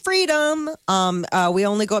 5 is freedom. We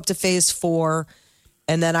only go up to phase 4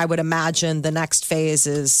 And then I would imagine the next phase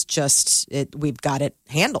is just we've got it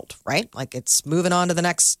handled, right? Like it's moving on to the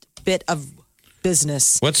next bit of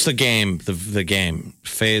business. What's the game? The game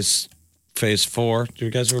Phase 4. Do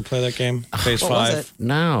you guys ever play that game? Phase 5.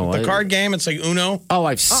 No, The card game. It's like Uno. Oh,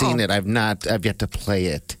 I've seen it. I've yet to play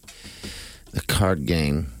it. The card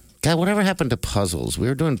game. God, whatever happened to puzzles? We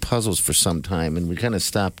were doing puzzles for some time, and we kind of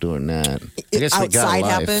stopped doing that. I guess we got Outside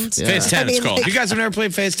life. happened? Yeah. Phase 10. It's called. You guys have never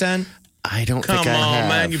played Phase 10? I don't Come think I on, have.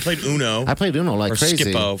 man. You played Uno. I played Uno like or crazy.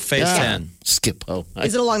 Skippo. Phase 10. Skippo.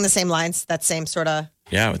 Is it along the same lines? That same sort of.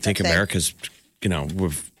 Yeah, I would think thing? America's,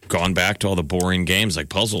 we've gone back to all the boring games like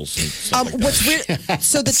puzzles and stuff like that. What's weird?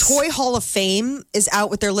 So the Toy Hall of Fame is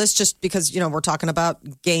out with their list just because we're talking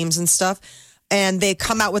about games and stuff, and they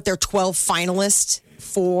come out with their 12 finalists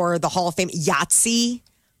for the Hall of Fame: Yahtzee,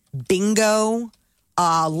 Bingo,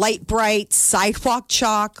 Light Bright, Sidewalk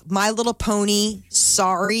Chalk, My Little Pony,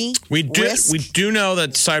 Sorry. We Risk. do know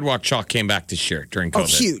that Sidewalk Chalk came back this year during COVID. Oh,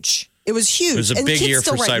 huge! It was huge. It was a And big kids year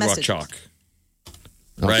still for write Sidewalk messages. Chalk.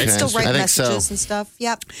 Right? Kids still write I think messages so. and stuff.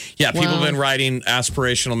 Yep. Yeah, people have been writing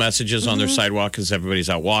aspirational messages on their sidewalk because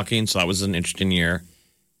everybody's out walking. So that was an interesting year.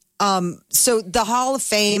 So the Hall of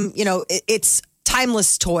Fame, it's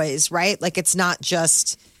timeless toys, right? Like it's not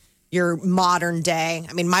just your modern day.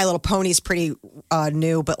 I mean, My Little Pony's pretty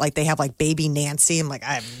new, but like they have like Baby Nancy. I'm like,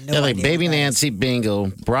 I have no like idea. Baby what that is. Nancy, Bingo,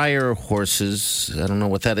 Briar Horses. I don't know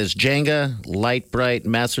what that is. Jenga, Light Bright,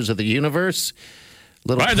 Masters of the Universe,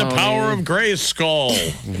 Little By the Pony, power of Grayskull.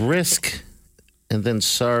 Risk, and then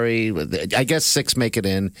Sorry. I guess 6 make it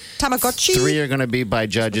in. Tamagotchi. 3 are going to be by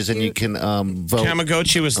judges, and you can vote.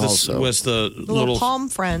 Tamagotchi was also. the Little palm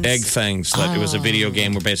friends. egg things. That it was a video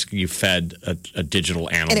game where basically you fed a digital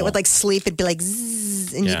animal. And it would like sleep. It'd be like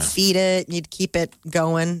zzz, and Yeah. you'd feed it, and you'd keep it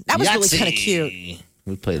going. That was really kind of cute.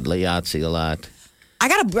 We played Yahtzee a lot. I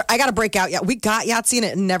gotta break out. Yeah, we got Yahtzee and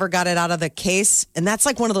it never got it out of the case, and that's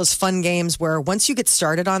like one of those fun games where once you get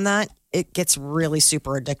started on that, it gets really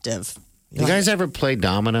super addictive. You guys ever play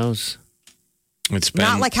dominoes? It's been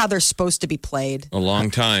Not like how they're supposed to be played. a long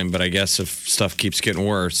time, but I guess if stuff keeps getting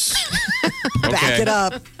worse. Back it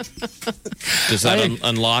up. Does that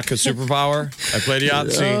unlock a superpower? I played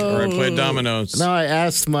Yahtzee or I played dominoes. No, I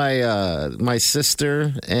asked my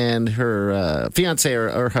sister and her fiance or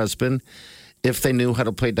her husband if they knew how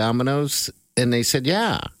to play dominoes, and they said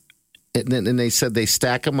yeah. And they said they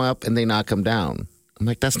stack them up and they knock them down. I'm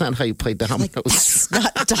like, that's not how you play dominoes. That's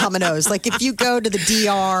not dominoes. Like if you go to the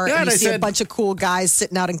DR Yeah, and and you I see a said- bunch of cool guys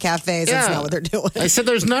sitting out in cafes, that's not what they're doing. I said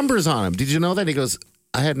there's numbers on them. Did you know that? He goes,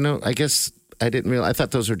 I guess I didn't realize. I thought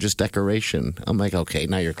those were just decoration. I'm like, okay,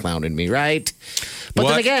 now you're clowning me, right? But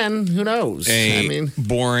then What? again, who knows? A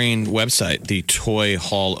boring website, the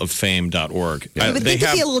toyhalloffame.org. You would think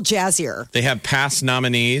it'd be a little jazzier. They have past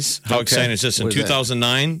nominees. How Okay. exciting is this? In What is that?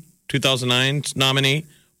 2009 nominee,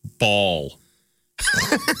 Ball.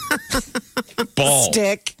 Ball.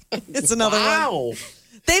 Stick. It's another one.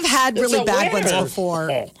 They've had really bad ones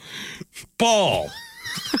before. Ball.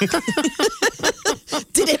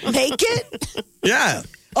 Did it make it? Yeah.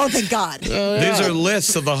 Oh, thank God. These are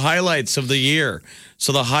lists of the highlights of the year.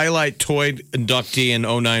 So the highlight toy inductee in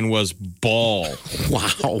 09 was Ball.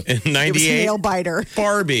 Wow. In It was 98, nail biter.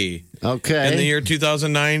 Barbie. Okay. In the year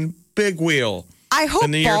 2009, Big Wheel. I hope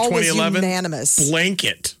In the year Ball was 2011, unanimous.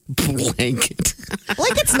 Blanket. Blanket.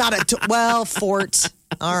 Like it's not a Fort.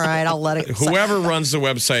 All right, I'll let it. Whoever runs the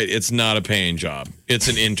website, it's not a paying job. It's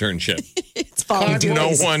an internship. It's volunteer.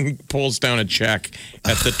 No one pulls down a check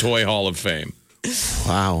at the Toy Hall of Fame.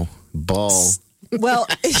 Wow. Ball. Well,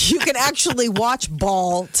 you can actually watch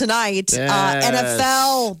Ball tonight. Yes.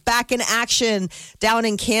 NFL back in action down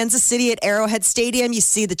in Kansas City at Arrowhead Stadium. You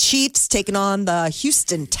see the Chiefs taking on the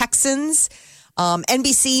Houston Texans.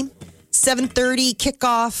 NBC 7:30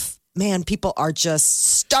 kickoff. Man, people are just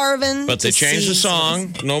starving. But they to changed the see-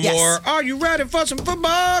 song. No Yes. more, are you ready for some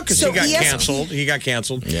football? Because So he got ESPN canceled. He got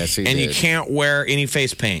canceled. Yes, he And you did. can't wear any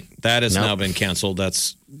face paint. That has Nope. now been canceled.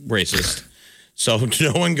 That's racist. So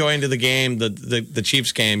no one going to the game, the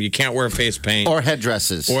Chiefs game, you can't wear face paint. Or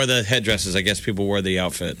headdresses. Or the headdresses. I guess people wear the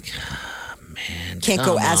outfit. Can't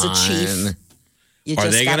go Come as a on. chief. You Are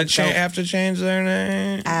just they going gotta to go have to change their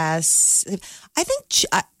name? as I think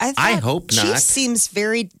I I thought hope Chiefs not. seems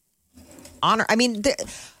very honor. I mean,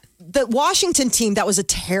 the Washington team, that was a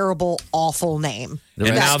terrible, awful name. And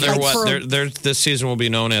Right. now they're Like what? for- They're this season will be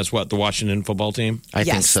known as what? The Washington football team? I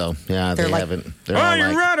think Yes. so. Yeah, They're they like- haven't. They're Are all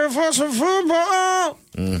you like, ready for some football?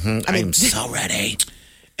 I'm so ready.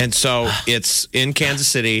 And so it's in Kansas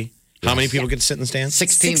City. How many people get to sit in the stands?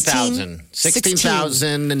 16,000.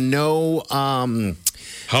 16,000. No.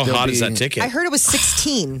 How There'll hot is be- that ticket? I heard it was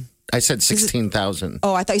 16. I said 16,000.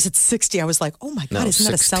 Oh, I thought you said 60. I was like, oh my God, No, isn't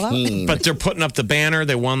that a sellout? 16. But they're putting up the banner.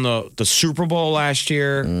 They won the Super Bowl last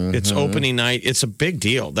year. It's opening night. It's a big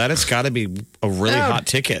deal. That has got to be a really hot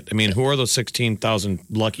ticket. I mean, who are those 16,000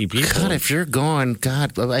 lucky people? God, if you're going,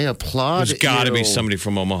 God, I applaud There's got to you. be somebody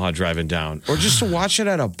from Omaha driving down. Or just to watch it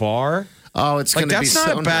at a bar. Oh, it's going to be that's so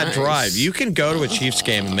not a bad nice. drive. You can go to a Chiefs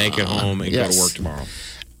game and make it home and go to work tomorrow.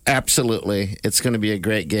 Absolutely. It's going to be a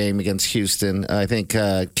great game against Houston. I think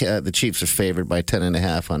the Chiefs are favored by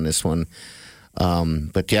 10.5 on this one.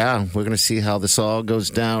 But yeah, we're going to see how this all goes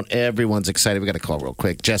down. Everyone's excited. We got to call real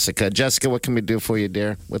quick. Jessica, what can we do for you,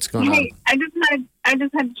 dear? What's going on? Hey, I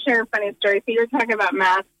just had to share a funny story. So you were talking about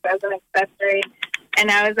masks as an accessory, and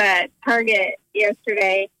I was at Target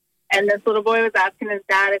yesterday, and this little boy was asking his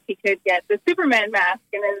dad if he could get the Superman mask,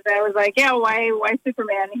 and his dad was like, "Yeah, why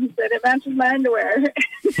Superman?" And he said, "It matches my underwear."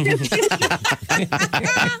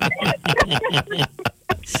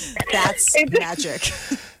 That's magic.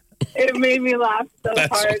 It made me laugh so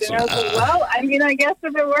hard, and I was like, "Well, I mean, I guess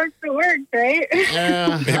if it works, it works, right?"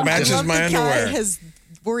 It matches my underwear. Guy has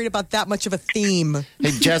worried about that much of a theme.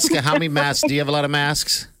 Hey, Jessica, how many masks? Do you have a lot of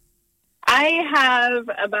masks? I have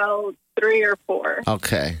about 3 or 4.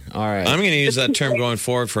 Okay. All right. I'm going to use that term going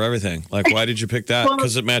forward for everything. Like, why did you pick that?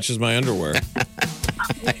 Because it matches my underwear.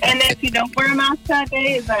 And if you don't wear a mask that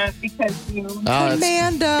day, is that because you...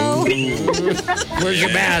 Commando. Where's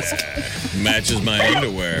your mask? Matches my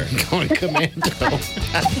underwear. Going commando.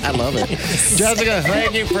 I love it. Jessica,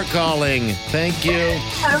 thank you for calling. Thank you.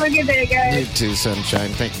 Have a good day, guys. You too, Sunshine.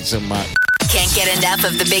 Thank you so much. Can't get enough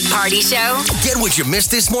of the Big Party Show Get what you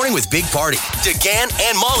missed this morning with Big Party, DeGan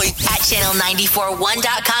and Molly at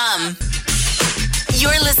channel941.com.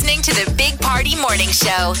 You're listening to the Big Party Morning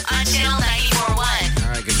Show on channel 941. All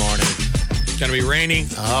right, good morning. It's going to be rainy.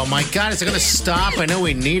 Oh, my God. Is it going to stop? I know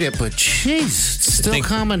we need it, but jeez, it's still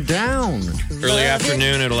calming down. Early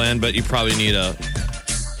afternoon, it'll end, but you probably need a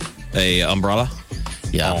umbrella.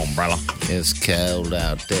 Yeah. Umbrella. It's cold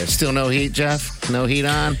out there. Still no heat, Jeff? No heat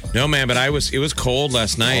on? No, man, but it was cold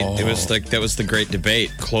last night. It was like, that was the great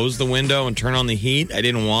debate. Close the window and turn on the heat. I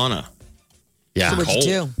didn't want to. Yeah. So what'd you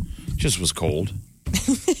do? Just was cold.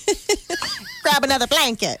 Grab another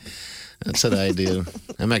blanket. That's what I do.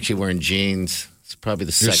 I'm actually wearing jeans. It's probably the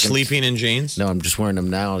You're second. sleeping in jeans? No, I'm just wearing them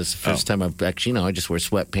now. It's the first time I've actually, I just wear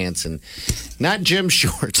sweatpants and not gym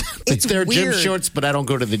shorts. They're gym weird. shorts, but I don't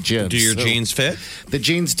go to the gym. Do your jeans fit? The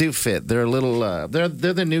jeans do fit. They're a little, they're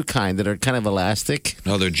the new kind that are kind of elastic.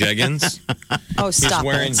 Oh, they're jeggings? Oh, stop He's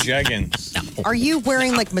wearing it. jeggings. Are you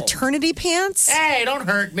wearing like maternity pants? Hey, don't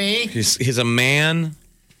hurt me. He's a man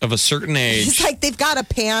of a certain age. It's like they've got a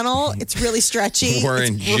panel. It's really stretchy.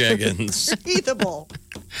 Wearing It's really jeggings. breathable.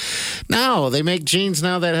 No, they make jeans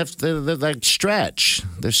now that have they're like stretch.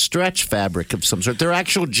 They're stretch fabric of some sort. They're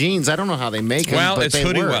actual jeans. I don't know how they make them. Well, but it's they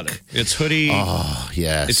hoodie work. weather. It's hoodie. Oh,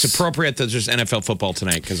 yes. It's appropriate that there's NFL football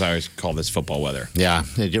tonight because I always call this football weather. Yeah,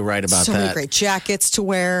 you're right about So that. many great jackets to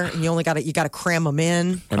wear, and you got to cram them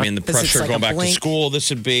in. I mean, the 'Cause it's pressure like going a back to blink. school. This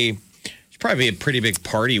would be probably a pretty big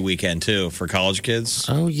party weekend too for college kids.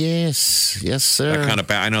 Oh yes, yes, sir. That kind of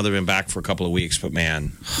I know they've been back for a couple of weeks, but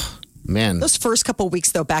man, Those first couple of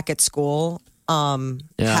weeks though, back at school,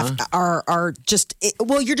 Yeah. are just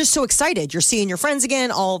you're just so excited. You're seeing your friends again.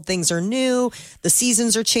 All things are new. The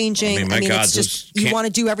seasons are changing. I mean, my God, it's just those you want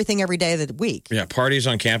to do everything every day of the week. yeah, parties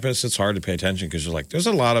on campus. It's hard to pay attention because you're like, there's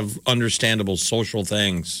a lot of understandable social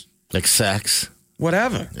things, like sex,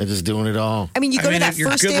 whatever. They're just doing it all. I mean, you go to that you're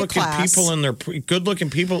first day of good-looking class. people in their good-looking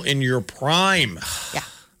people in your prime. Yeah.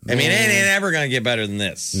 I mean, it ain't ever going to get better than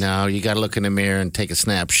this. No, you got to look in the mirror and take a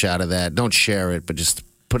snapshot of that. Don't share it, but just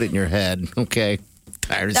put it in your head. Okay.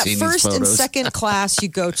 Tired of That seeing first these and photos. second class you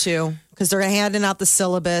go to because they're handing out the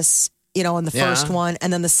syllabus, in the Yeah. first one,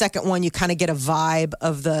 and then the second one you kind of get a vibe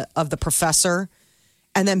of the professor,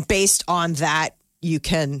 and then based on that you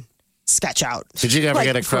can sketch out. Did you ever Like,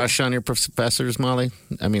 get a crush on your professors, Molly?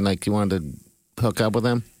 I mean, like you wanted to hook up with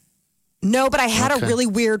them? No, but I had Okay. a really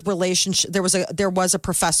weird relationship. There was a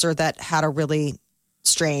professor that had a really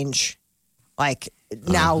strange, like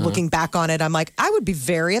now looking back on it, I'm like, I would be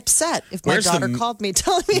very upset if my Where's the- daughter called me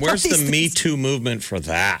telling me Where's about the these Me things. Too movement for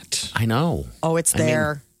that? I know. Oh, it's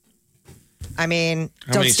there. How don't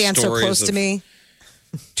many stand so stories close to of- me.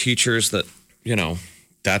 Teachers that,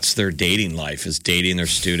 that's their dating life is dating their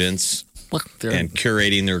students and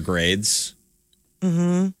curating their grades.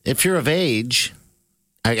 Mm-hmm. If you're of age,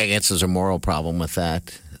 I guess there's a moral problem with that.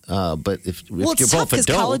 But if Well, you're it's tough both because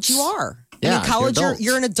adults, college you are. Yeah, I mean, college you're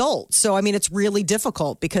you're an adult, so I mean, it's really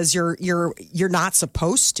difficult because you're not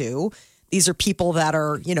supposed to. These are people that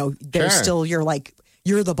are they're Sure. still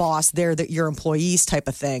you're the boss, they're your employees type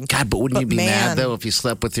of thing. God, but wouldn't you be mad though if you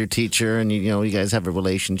slept with your teacher and you guys have a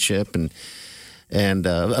relationship and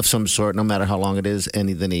of some sort, no matter how long it is, and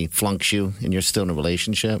then he flunks you and you're still in a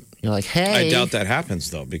relationship? You're like, hey. I doubt that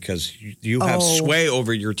happens though, because you have sway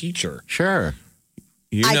over your teacher. Sure.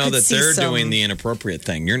 You know that they're doing the inappropriate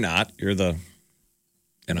thing. You're not. You're the,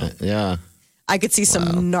 Yeah. I could see some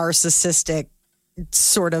narcissistic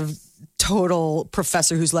sort of total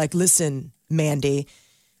professor who's like, listen, Mandy,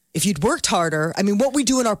 if you'd worked harder, I mean, what we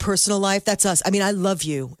do in our personal life, that's us. I mean, I love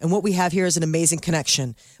you. And what we have here is an amazing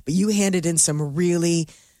connection. But you handed in some really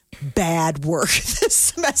bad work this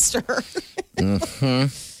semester. Mm-hmm.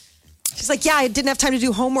 She's like, yeah, I didn't have time to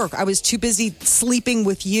do homework. I was too busy sleeping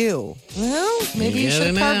with you. Well, maybe you should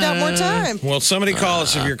have carved out more time. Well, somebody call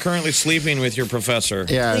us if you're currently sleeping with your professor.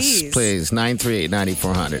 Yes, please.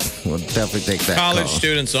 938-9400. We'll definitely take that College call.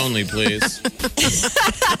 students only, please.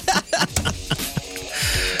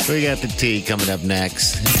 We got the tea coming up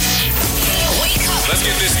next. Wake up. Let's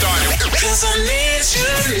get this started.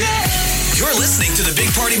 You're listening to the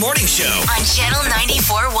Big Party Morning Show on Channel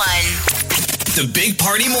 94.1. The Big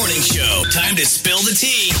Party Morning Show. Time to spill the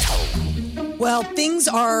tea. Well, things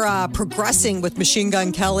are progressing with Machine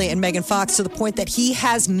Gun Kelly and Megan Fox to the point that he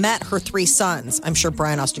has met her 3 sons. I'm sure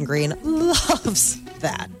Brian Austin Green loves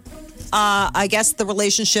that. I guess the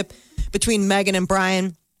relationship between Megan and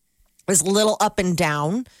Brian is a little up and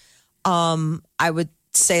down. I would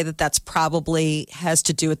say that that's probably has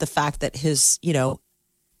to do with the fact that his,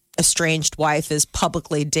 estranged wife is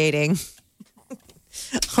publicly dating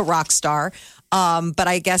a rock star. But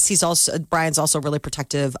I guess Brian's also really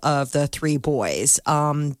protective of the 3 boys.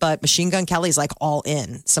 But Machine Gun Kelly's like all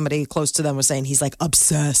in. Somebody close to them was saying he's like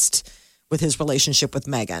obsessed with his relationship with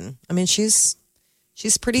Megan. I mean, she's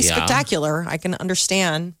pretty spectacular. I can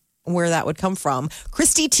understand where that would come from.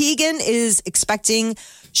 Christy Teigen is expecting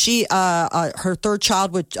her 3rd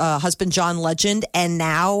child with husband John Legend, and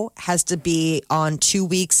now has to be on 2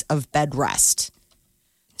 weeks of bed rest.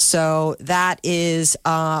 So that is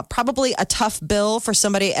probably a tough bill for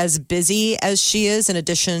somebody as busy as she is, in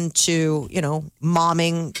addition to,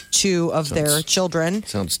 momming 2 of their children.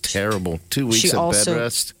 Sounds terrible. 2 weeks of bed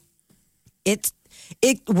rest.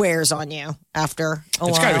 It wears on you after a while.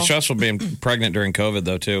 It's kind of stressful being pregnant during COVID,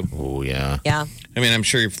 though, too. Oh, yeah. Yeah. I mean, I'm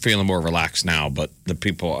sure you're feeling more relaxed now, but the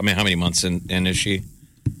people, how many months in is she?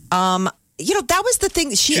 That was the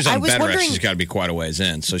thing. She's on bed rest. She's got to be quite a ways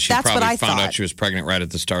in. So she probably found out she was pregnant right at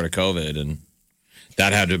the start of COVID. And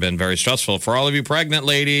that had to have been very stressful. For all of you pregnant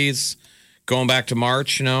ladies, going back to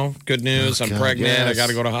March, good news. I'm pregnant. Yes. I got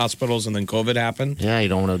to go to hospitals. And then COVID happened. Yeah, you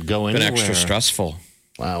don't want to go anywhere. It's been extra stressful.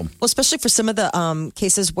 Wow. Well, especially for some of the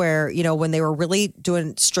cases where, when they were really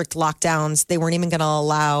doing strict lockdowns, they weren't even going to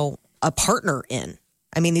allow a partner in.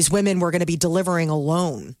 I mean, these women were going to be delivering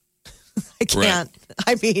alone. I can't. Right.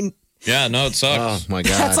 I mean... Yeah, no, it sucks. Oh, my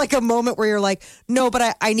God. That's like a moment where you're like, no,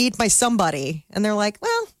 but I need my somebody. And they're like,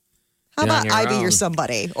 well, how about I be your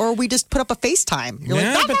somebody? Or we just put up a FaceTime. You're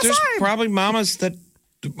like, but there's probably mamas that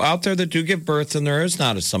out there that do give birth and there is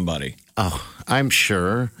not a somebody. Oh, I'm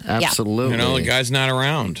sure. Absolutely. The guy's not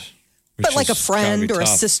around. But like a friend or a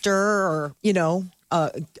sister or,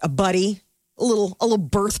 a buddy, a little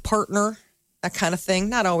birth partner, that kind of thing.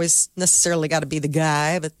 Not always necessarily got to be the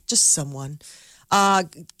guy, but just someone.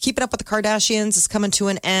 Keeping Up with the Kardashians is coming to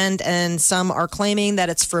an end, and some are claiming that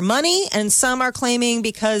it's for money, and some are claiming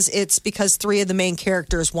because 3 of the main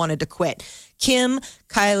characters wanted to quit. Kim,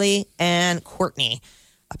 Kylie, and Kourtney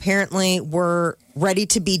apparently were ready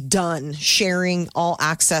to be done sharing all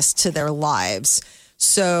access to their lives.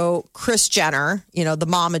 So Kris Jenner, the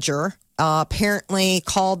momager, apparently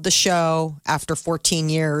called the show after 14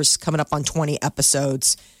 years, coming up on 20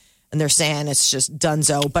 episodes. And they're saying it's just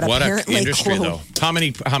donezo. But what apparently, an industry, though. How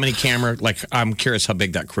many camera? I'm curious how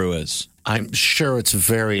big that crew is. I'm sure it's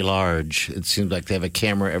very large. It seems like they have a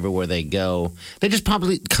camera everywhere they go. They just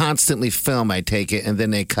probably constantly film, I take it, and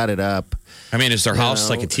then they cut it up. I mean, is their house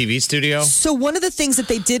like a TV studio? So one of the things that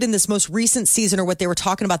they did in this most recent season, or what they were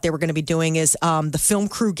talking about they were going to be doing, is the film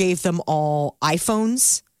crew gave them all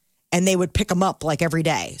iPhones. And they would pick them up like every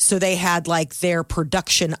day. So they had like their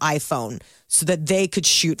production iPhone so that they could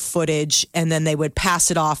shoot footage, and then they would pass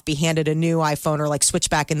it off, be handed a new iPhone or like switch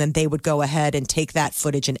back, and then they would go ahead and take that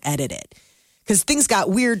footage and edit it. Because things got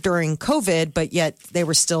weird during COVID, but yet they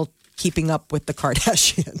were still keeping up with the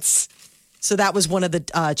Kardashians. So that was one of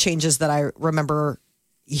the changes that I remember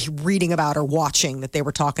reading about or watching that they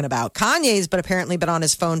were talking about. Kanye's but apparently been on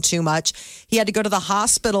his phone too much. He had to go to the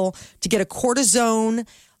hospital to get a cortisone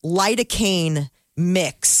lidocaine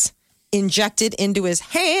mix injected into his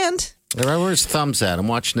hand Where's Thumbs at? I'm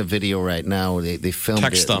watching a video right now. They filmed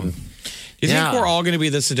Text it. Thumb. You think we're all going to be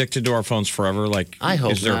this addicted to our phones forever? Like, I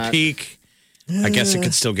hope is there not. a peak? I guess it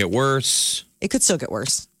could still get worse. It could still get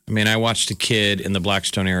worse. I mean, I watched a kid in the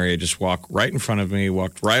Blackstone area just walk right in front of me,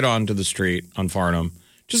 walked right onto the street on Farnham,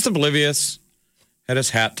 just oblivious, had his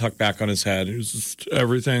hat tucked back on his head. It was just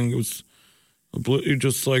everything. It was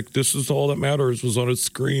just like, this is all that matters, was on his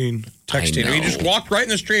screen. Texting. He just walked right in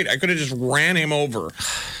the street. I could have just ran him over.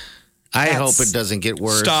 I hope it doesn't get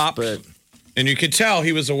worse. Stop. But and you could tell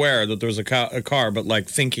he was aware that there was a car, but like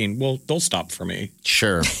thinking, well, they'll stop for me.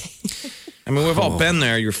 Sure. I mean, we've all been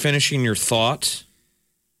there. You're finishing your thought.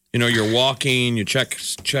 You know, you're walking, you check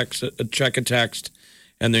a text,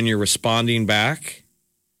 and then you're responding back.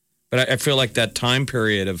 But I feel like that time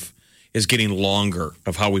period is getting longer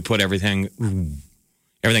of how we put everything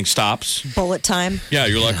stops. Bullet time. Yeah,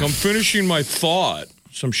 you're like, I'm finishing my thought.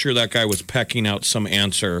 So I'm sure that guy was pecking out some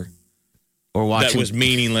answer or watching that was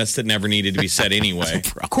meaningless that never needed to be said anyway.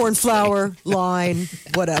 Cornflower, line,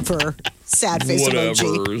 whatever. Sad face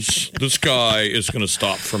emoji. Whatever's. This guy is going to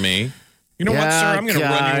stop for me. You know what, sir? I'm going to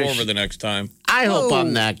run you over the next time. I hope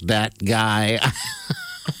I'm that guy.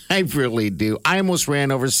 I really do. I almost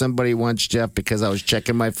ran over somebody once, Jeff, because I was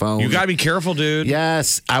checking my phone. You got to be careful, dude.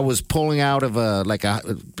 Yes. I was pulling out of a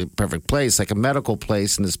perfect place, like a medical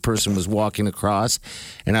place, and this person was walking across,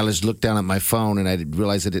 and I just looked down at my phone, and I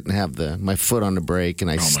realized I didn't have my foot on the brake,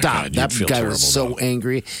 and I stopped. God, that guy was so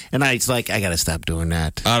angry, and I was like, I got to stop doing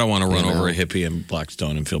that. I don't want to run over a hippie in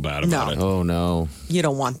Blackstone and feel bad about it. Oh, no. You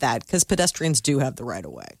don't want that, because pedestrians do have the right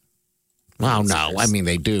of way. Well, no. I mean,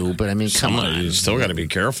 they do, but I mean, come on. You still got to be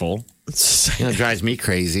careful. You know, what drives me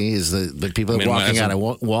crazy is the people walking out of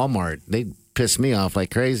Walmart. They piss me off like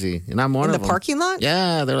crazy, and I'm one of them. In the parking lot?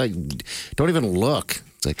 Yeah, they're like, don't even look.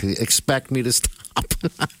 It's like, expect me to stop.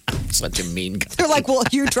 Such a mean guy. They're like, well,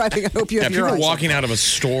 you're driving. I hope you have your eyes people walking out of a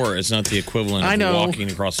store is not the equivalent of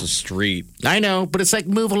walking across the street. I know, but it's like,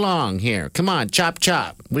 move along here. Come on, chop,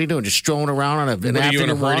 chop. What are you doing? Just strolling around on an afternoon walk? Are you in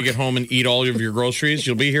a hurry to get home and eat all of your groceries?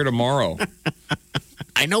 You'll be here tomorrow.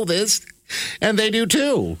 I know this, and they do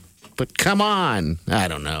too. But come on. I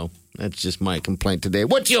don't know. That's just my complaint today.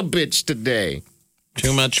 What's your bitch today?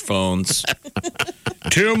 Too much phones.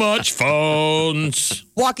 Too much phones.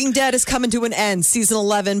 Walking Dead is coming to an end, season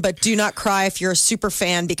 11, but do not cry if you're a super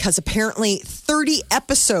fan because apparently 30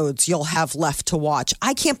 episodes you'll have left to watch.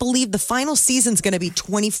 I can't believe the final season's going to be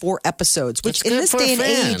 24 episodes, which in this day and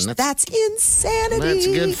age, that's insanity. That's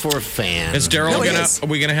good for a fan. Is Daryl are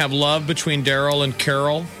we going to have love between Daryl and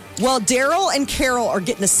Carol? Well, Daryl and Carol are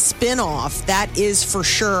getting a spin-off, that is for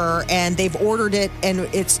sure, and they've ordered it, and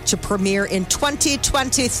it's to premiere in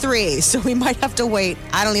 2023, so we might have to wait,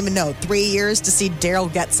 I don't even know, 3 years to see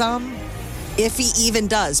Daryl get some, if he even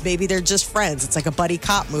does. Maybe they're just friends. It's like a buddy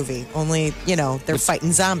cop movie, only, they're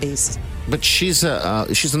fighting zombies. But she's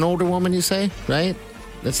an older woman, you say, right?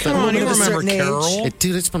 That's Come on, you remember Carol?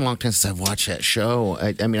 Dude, it's been a long time since I've watched that show.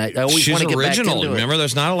 I mean, I always She's want to get back original. into it. Remember,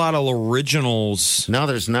 there's not a lot of originals. No,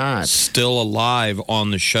 there's not. Still alive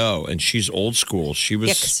on the show, and she's old school. She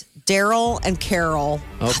was Daryl and Carol.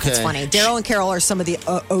 Okay, that's funny. Daryl and Carol are some of the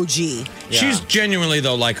OG. Yeah. She's genuinely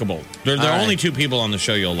though likable. They're the only two people on the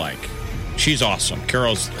show you'll like. She's awesome.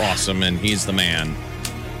 Carol's awesome, and he's the man.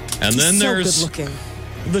 And then there's good looking.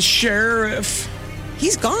 The sheriff.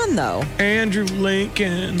 He's gone, though. Andrew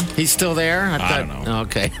Lincoln. He's still there? I don't know.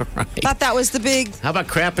 Okay, right. Thought that was the big... How about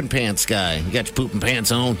crapping pants guy? You got your pooping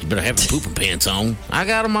pants on? You better have your pooping pants on. I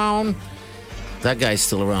got them on. That guy's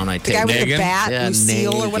still around, I take. The guy with the bat, yeah,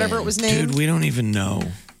 Lucille, or whatever it was named. Dude, we don't even know.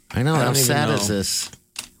 I know. How sad is this?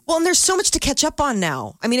 Well, and there's so much to catch up on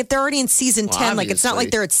now. I mean, if they're already in season 10, like it's not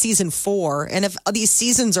like they're at season 4. And if these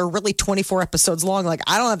seasons are really 24 episodes long, like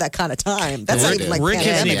I don't have that kind of time. That's not even like Rick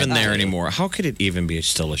isn't pandemic even there time. anymore. How could it even be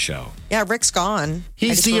still a show? Yeah, Rick's gone.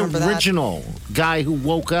 He's the original guy who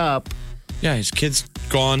woke up. Yeah, his kid's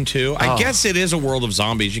gone too. I guess it is a world of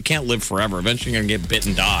zombies. You can't live forever. Eventually you're going to get bit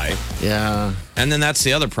and die. Yeah. And then that's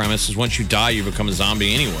the other premise is once you die, you become a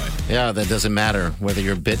zombie anyway. Yeah, that doesn't matter whether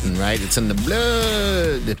you're bitten, right? It's in the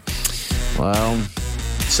blood. Well,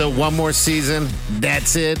 so one more season.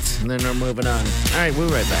 That's it. And then we're moving on. All right, we'll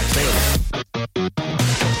be right back. Stay with us.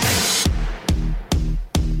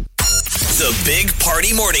 The Big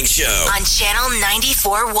Party Morning Show on Channel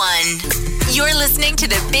 94.1. You're listening to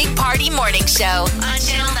the Big Party Morning Show on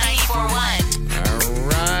Channel 94.1. All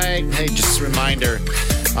right. Hey, just a reminder,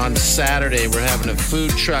 on Saturday, we're having a food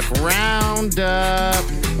truck roundup.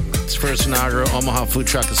 It's first inaugural Omaha Food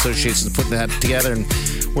Truck Association is putting that together, and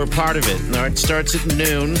we're part of it. All right, it starts at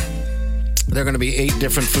noon. There are going to be 8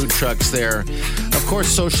 different food trucks there. Of course,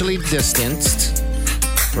 socially distanced.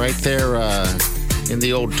 right there in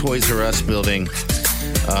the old Toys R Us building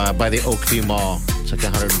by the Oakview Mall. It's like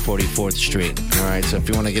 144th Street. All right, so if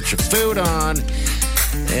you want to get your food on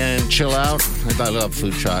and chill out, I love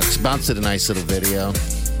food trucks. Bounce did a nice little video.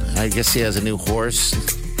 I guess he has a new horse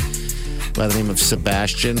by the name of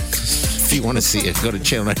Sebastian. If you want to see it, go to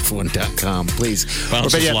channel94.com, please.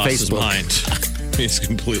 Bounce has lost his Facebook. mind. He's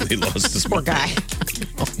completely lost his Poor mind. guy.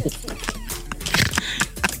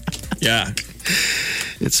 Yeah.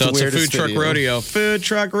 It's So the it's a weirdest food truck video. rodeo. Food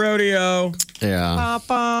truck rodeo. Yeah.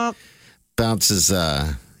 Pop. Bounce is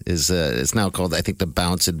it's now called, I think, the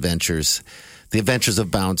Bounce Adventures. The Adventures of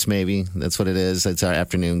Bounce, maybe. That's what it is. That's our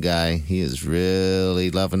afternoon guy. He is really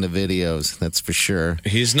loving the videos. That's for sure.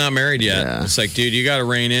 He's not married yet. Yeah. It's like, dude, you got to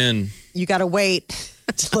rein in. You got to wait.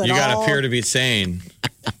 You got to appear to be sane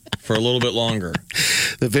for a little bit longer.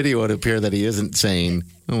 The video would appear that he isn't sane.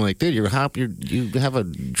 I'm like, dude, you have a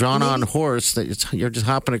drawn-on horse that you're just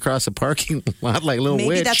hopping across a parking lot like a little Maybe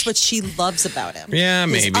witch. that's what she loves about him. Yeah,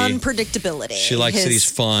 His maybe. unpredictability. She likes that he's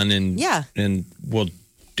fun and will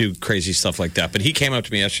do crazy stuff like that. But he came up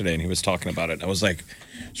to me yesterday and he was talking about it. I was like,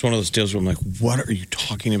 it's one of those deals where I'm like, what are you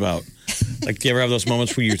talking about? Like, do you ever have those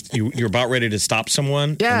moments where you're about ready to stop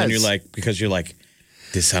someone? Yes. And then you're like, because you're like,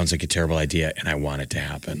 this sounds like a terrible idea and I want it to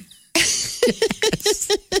happen.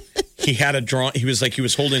 He had a draw. He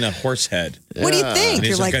was holding a horse head. What do you think? And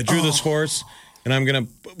he's You're like, I drew this horse and I'm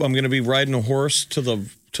gonna be riding a horse to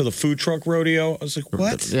the food truck rodeo. I was like,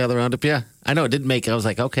 what? Yeah, the roundup. Yeah, I know. It didn't make. I was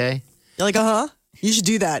like, okay. You're like, you should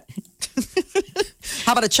do that.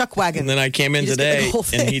 How about a chuck wagon? And then I came in You just get the today whole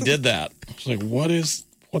and he thing. did that. I was like,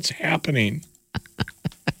 what's happening?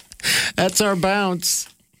 That's our Bounce.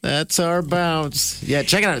 That's our Bounce. Yeah,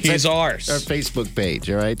 check it out. It's He's like ours. Our Facebook page.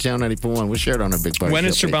 All right, Channel 94.1. We'll share it on our Big Party. When Show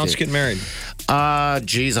is Sir page, Bounce too. getting married?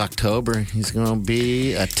 October. He's going to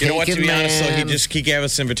be a You know what? To taken be honest, though, man. he gave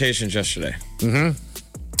us invitations yesterday.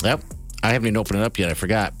 Yep. I haven't even opened it up yet. I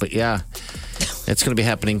forgot. But yeah, it's going to be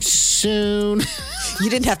happening soon. You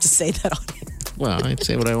didn't have to say that on here. Well, I'd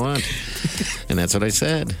say what I want. And that's what I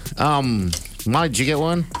said. Molly, did you get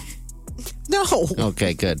one? No.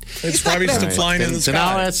 Okay, good. It's probably still flying in the So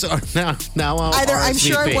sky. now I'll Either I'm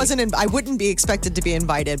sure I RSVP. I wouldn't be expected to be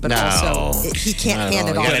invited, but No. also he can't Not at hand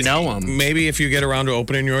all. it You off. gotta know him. Maybe if you get around to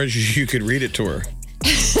opening yours, you could read it to her.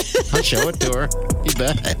 I'll show it to her. You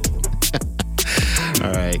bet.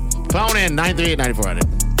 All right. Phone in 938-9400.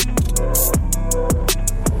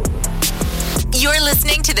 You're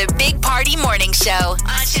listening to the Big Party Morning Show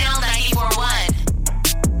on Channel 94.1.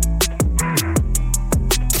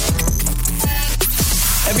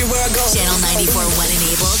 Everywhere I go. Channel 94.1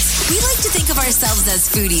 enabled. We like to think of ourselves as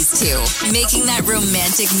foodies too. Making that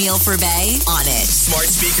romantic meal for Bay on it. Smart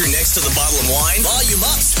speaker next to the bottle of wine. Volume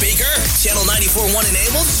up, speaker. Channel 94.1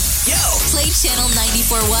 enabled. Yo. Play Channel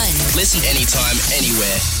 94.1. Listen anytime,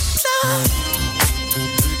 anywhere.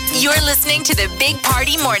 You're listening to the Big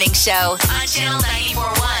Party Morning Show on Channel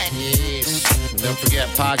 94.1. Yes. Don't forget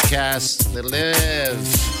podcasts that live.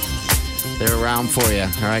 They're around for you.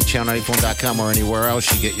 All right, channel94.com or anywhere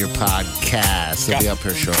else you get your podcasts. They'll be up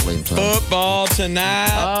here shortly. Football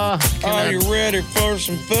tonight. Are you ready for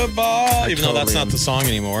some football? Even though that's not the song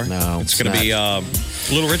anymore. No, it's going to be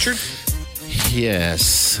Little Richard.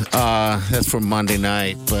 Yes, that's for Monday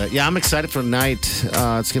night. But yeah, I'm excited for tonight.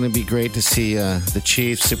 It's going to be great to see the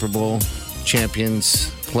Chiefs, Super Bowl champions,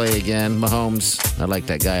 play again. Mahomes, I like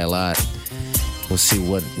that guy a lot. We'll see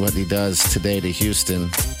what he does today to Houston.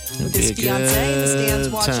 With his fiance in the stands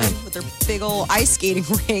watching with her big old ice skating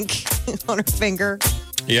rink on her finger.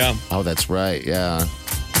 Yeah. Oh, that's right. Yeah.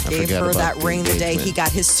 Gave forgot her about that the ring the day engagement. he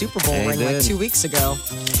got his Super Bowl Yeah, he ring like did. 2 weeks ago.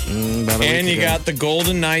 About a And week you ago. got the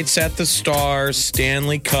Golden Knights at the Stars,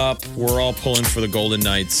 Stanley Cup. We're all pulling for the Golden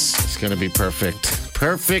Knights. It's going to be perfect.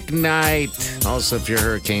 Perfect night. Also, if you're a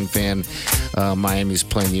Hurricane fan, Miami's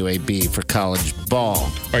playing UAB for college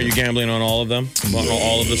ball. Are you gambling on all of them? On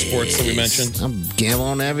all of the sports that we mentioned? I'm gambling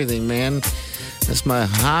on everything, man. That's my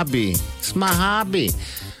hobby. It's my hobby.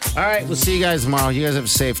 All right, we'll see you guys tomorrow. You guys have a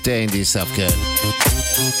safe day and do yourself good.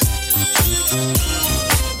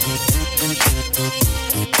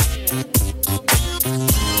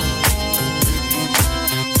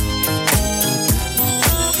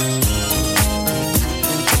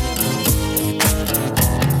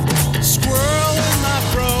 Squirrel in my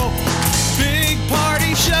fro. Big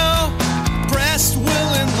party show. Breast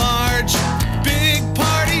will enlarge. Big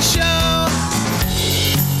party show.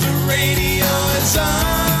 The radio is on.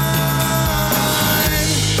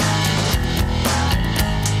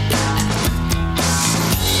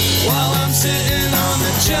 While I'm sitting on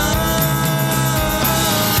the john.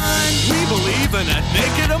 We believe in a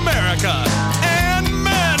naked America and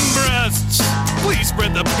men.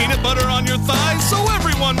 the peanut butter on your thighs so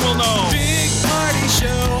everyone will know. Big Party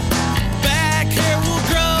Show. Back hair will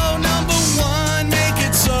grow. Number one, make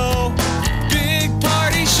it so. Big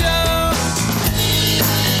Party Show.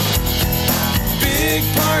 Big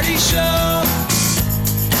Party Show.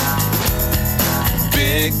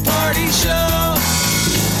 Big Party Show.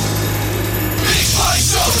 Big Party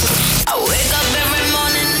Show. I wake up every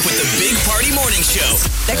morning with the Big Party Morning Show.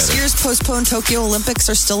 Next year's postponed Tokyo Olympics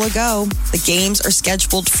are still a go. The games are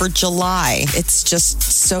scheduled for July. It's just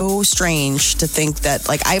so strange to think that,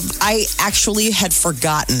 like, I actually had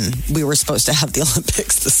forgotten we were supposed to have the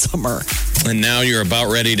Olympics this summer. And now you're about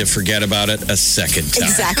ready to forget about it a second time.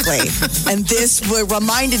 Exactly. And this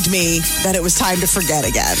reminded me that it was time to forget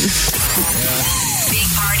again. Big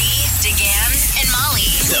Party, DeGan, and Molly.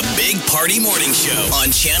 The Big Party Morning Show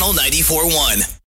on Channel 94.1.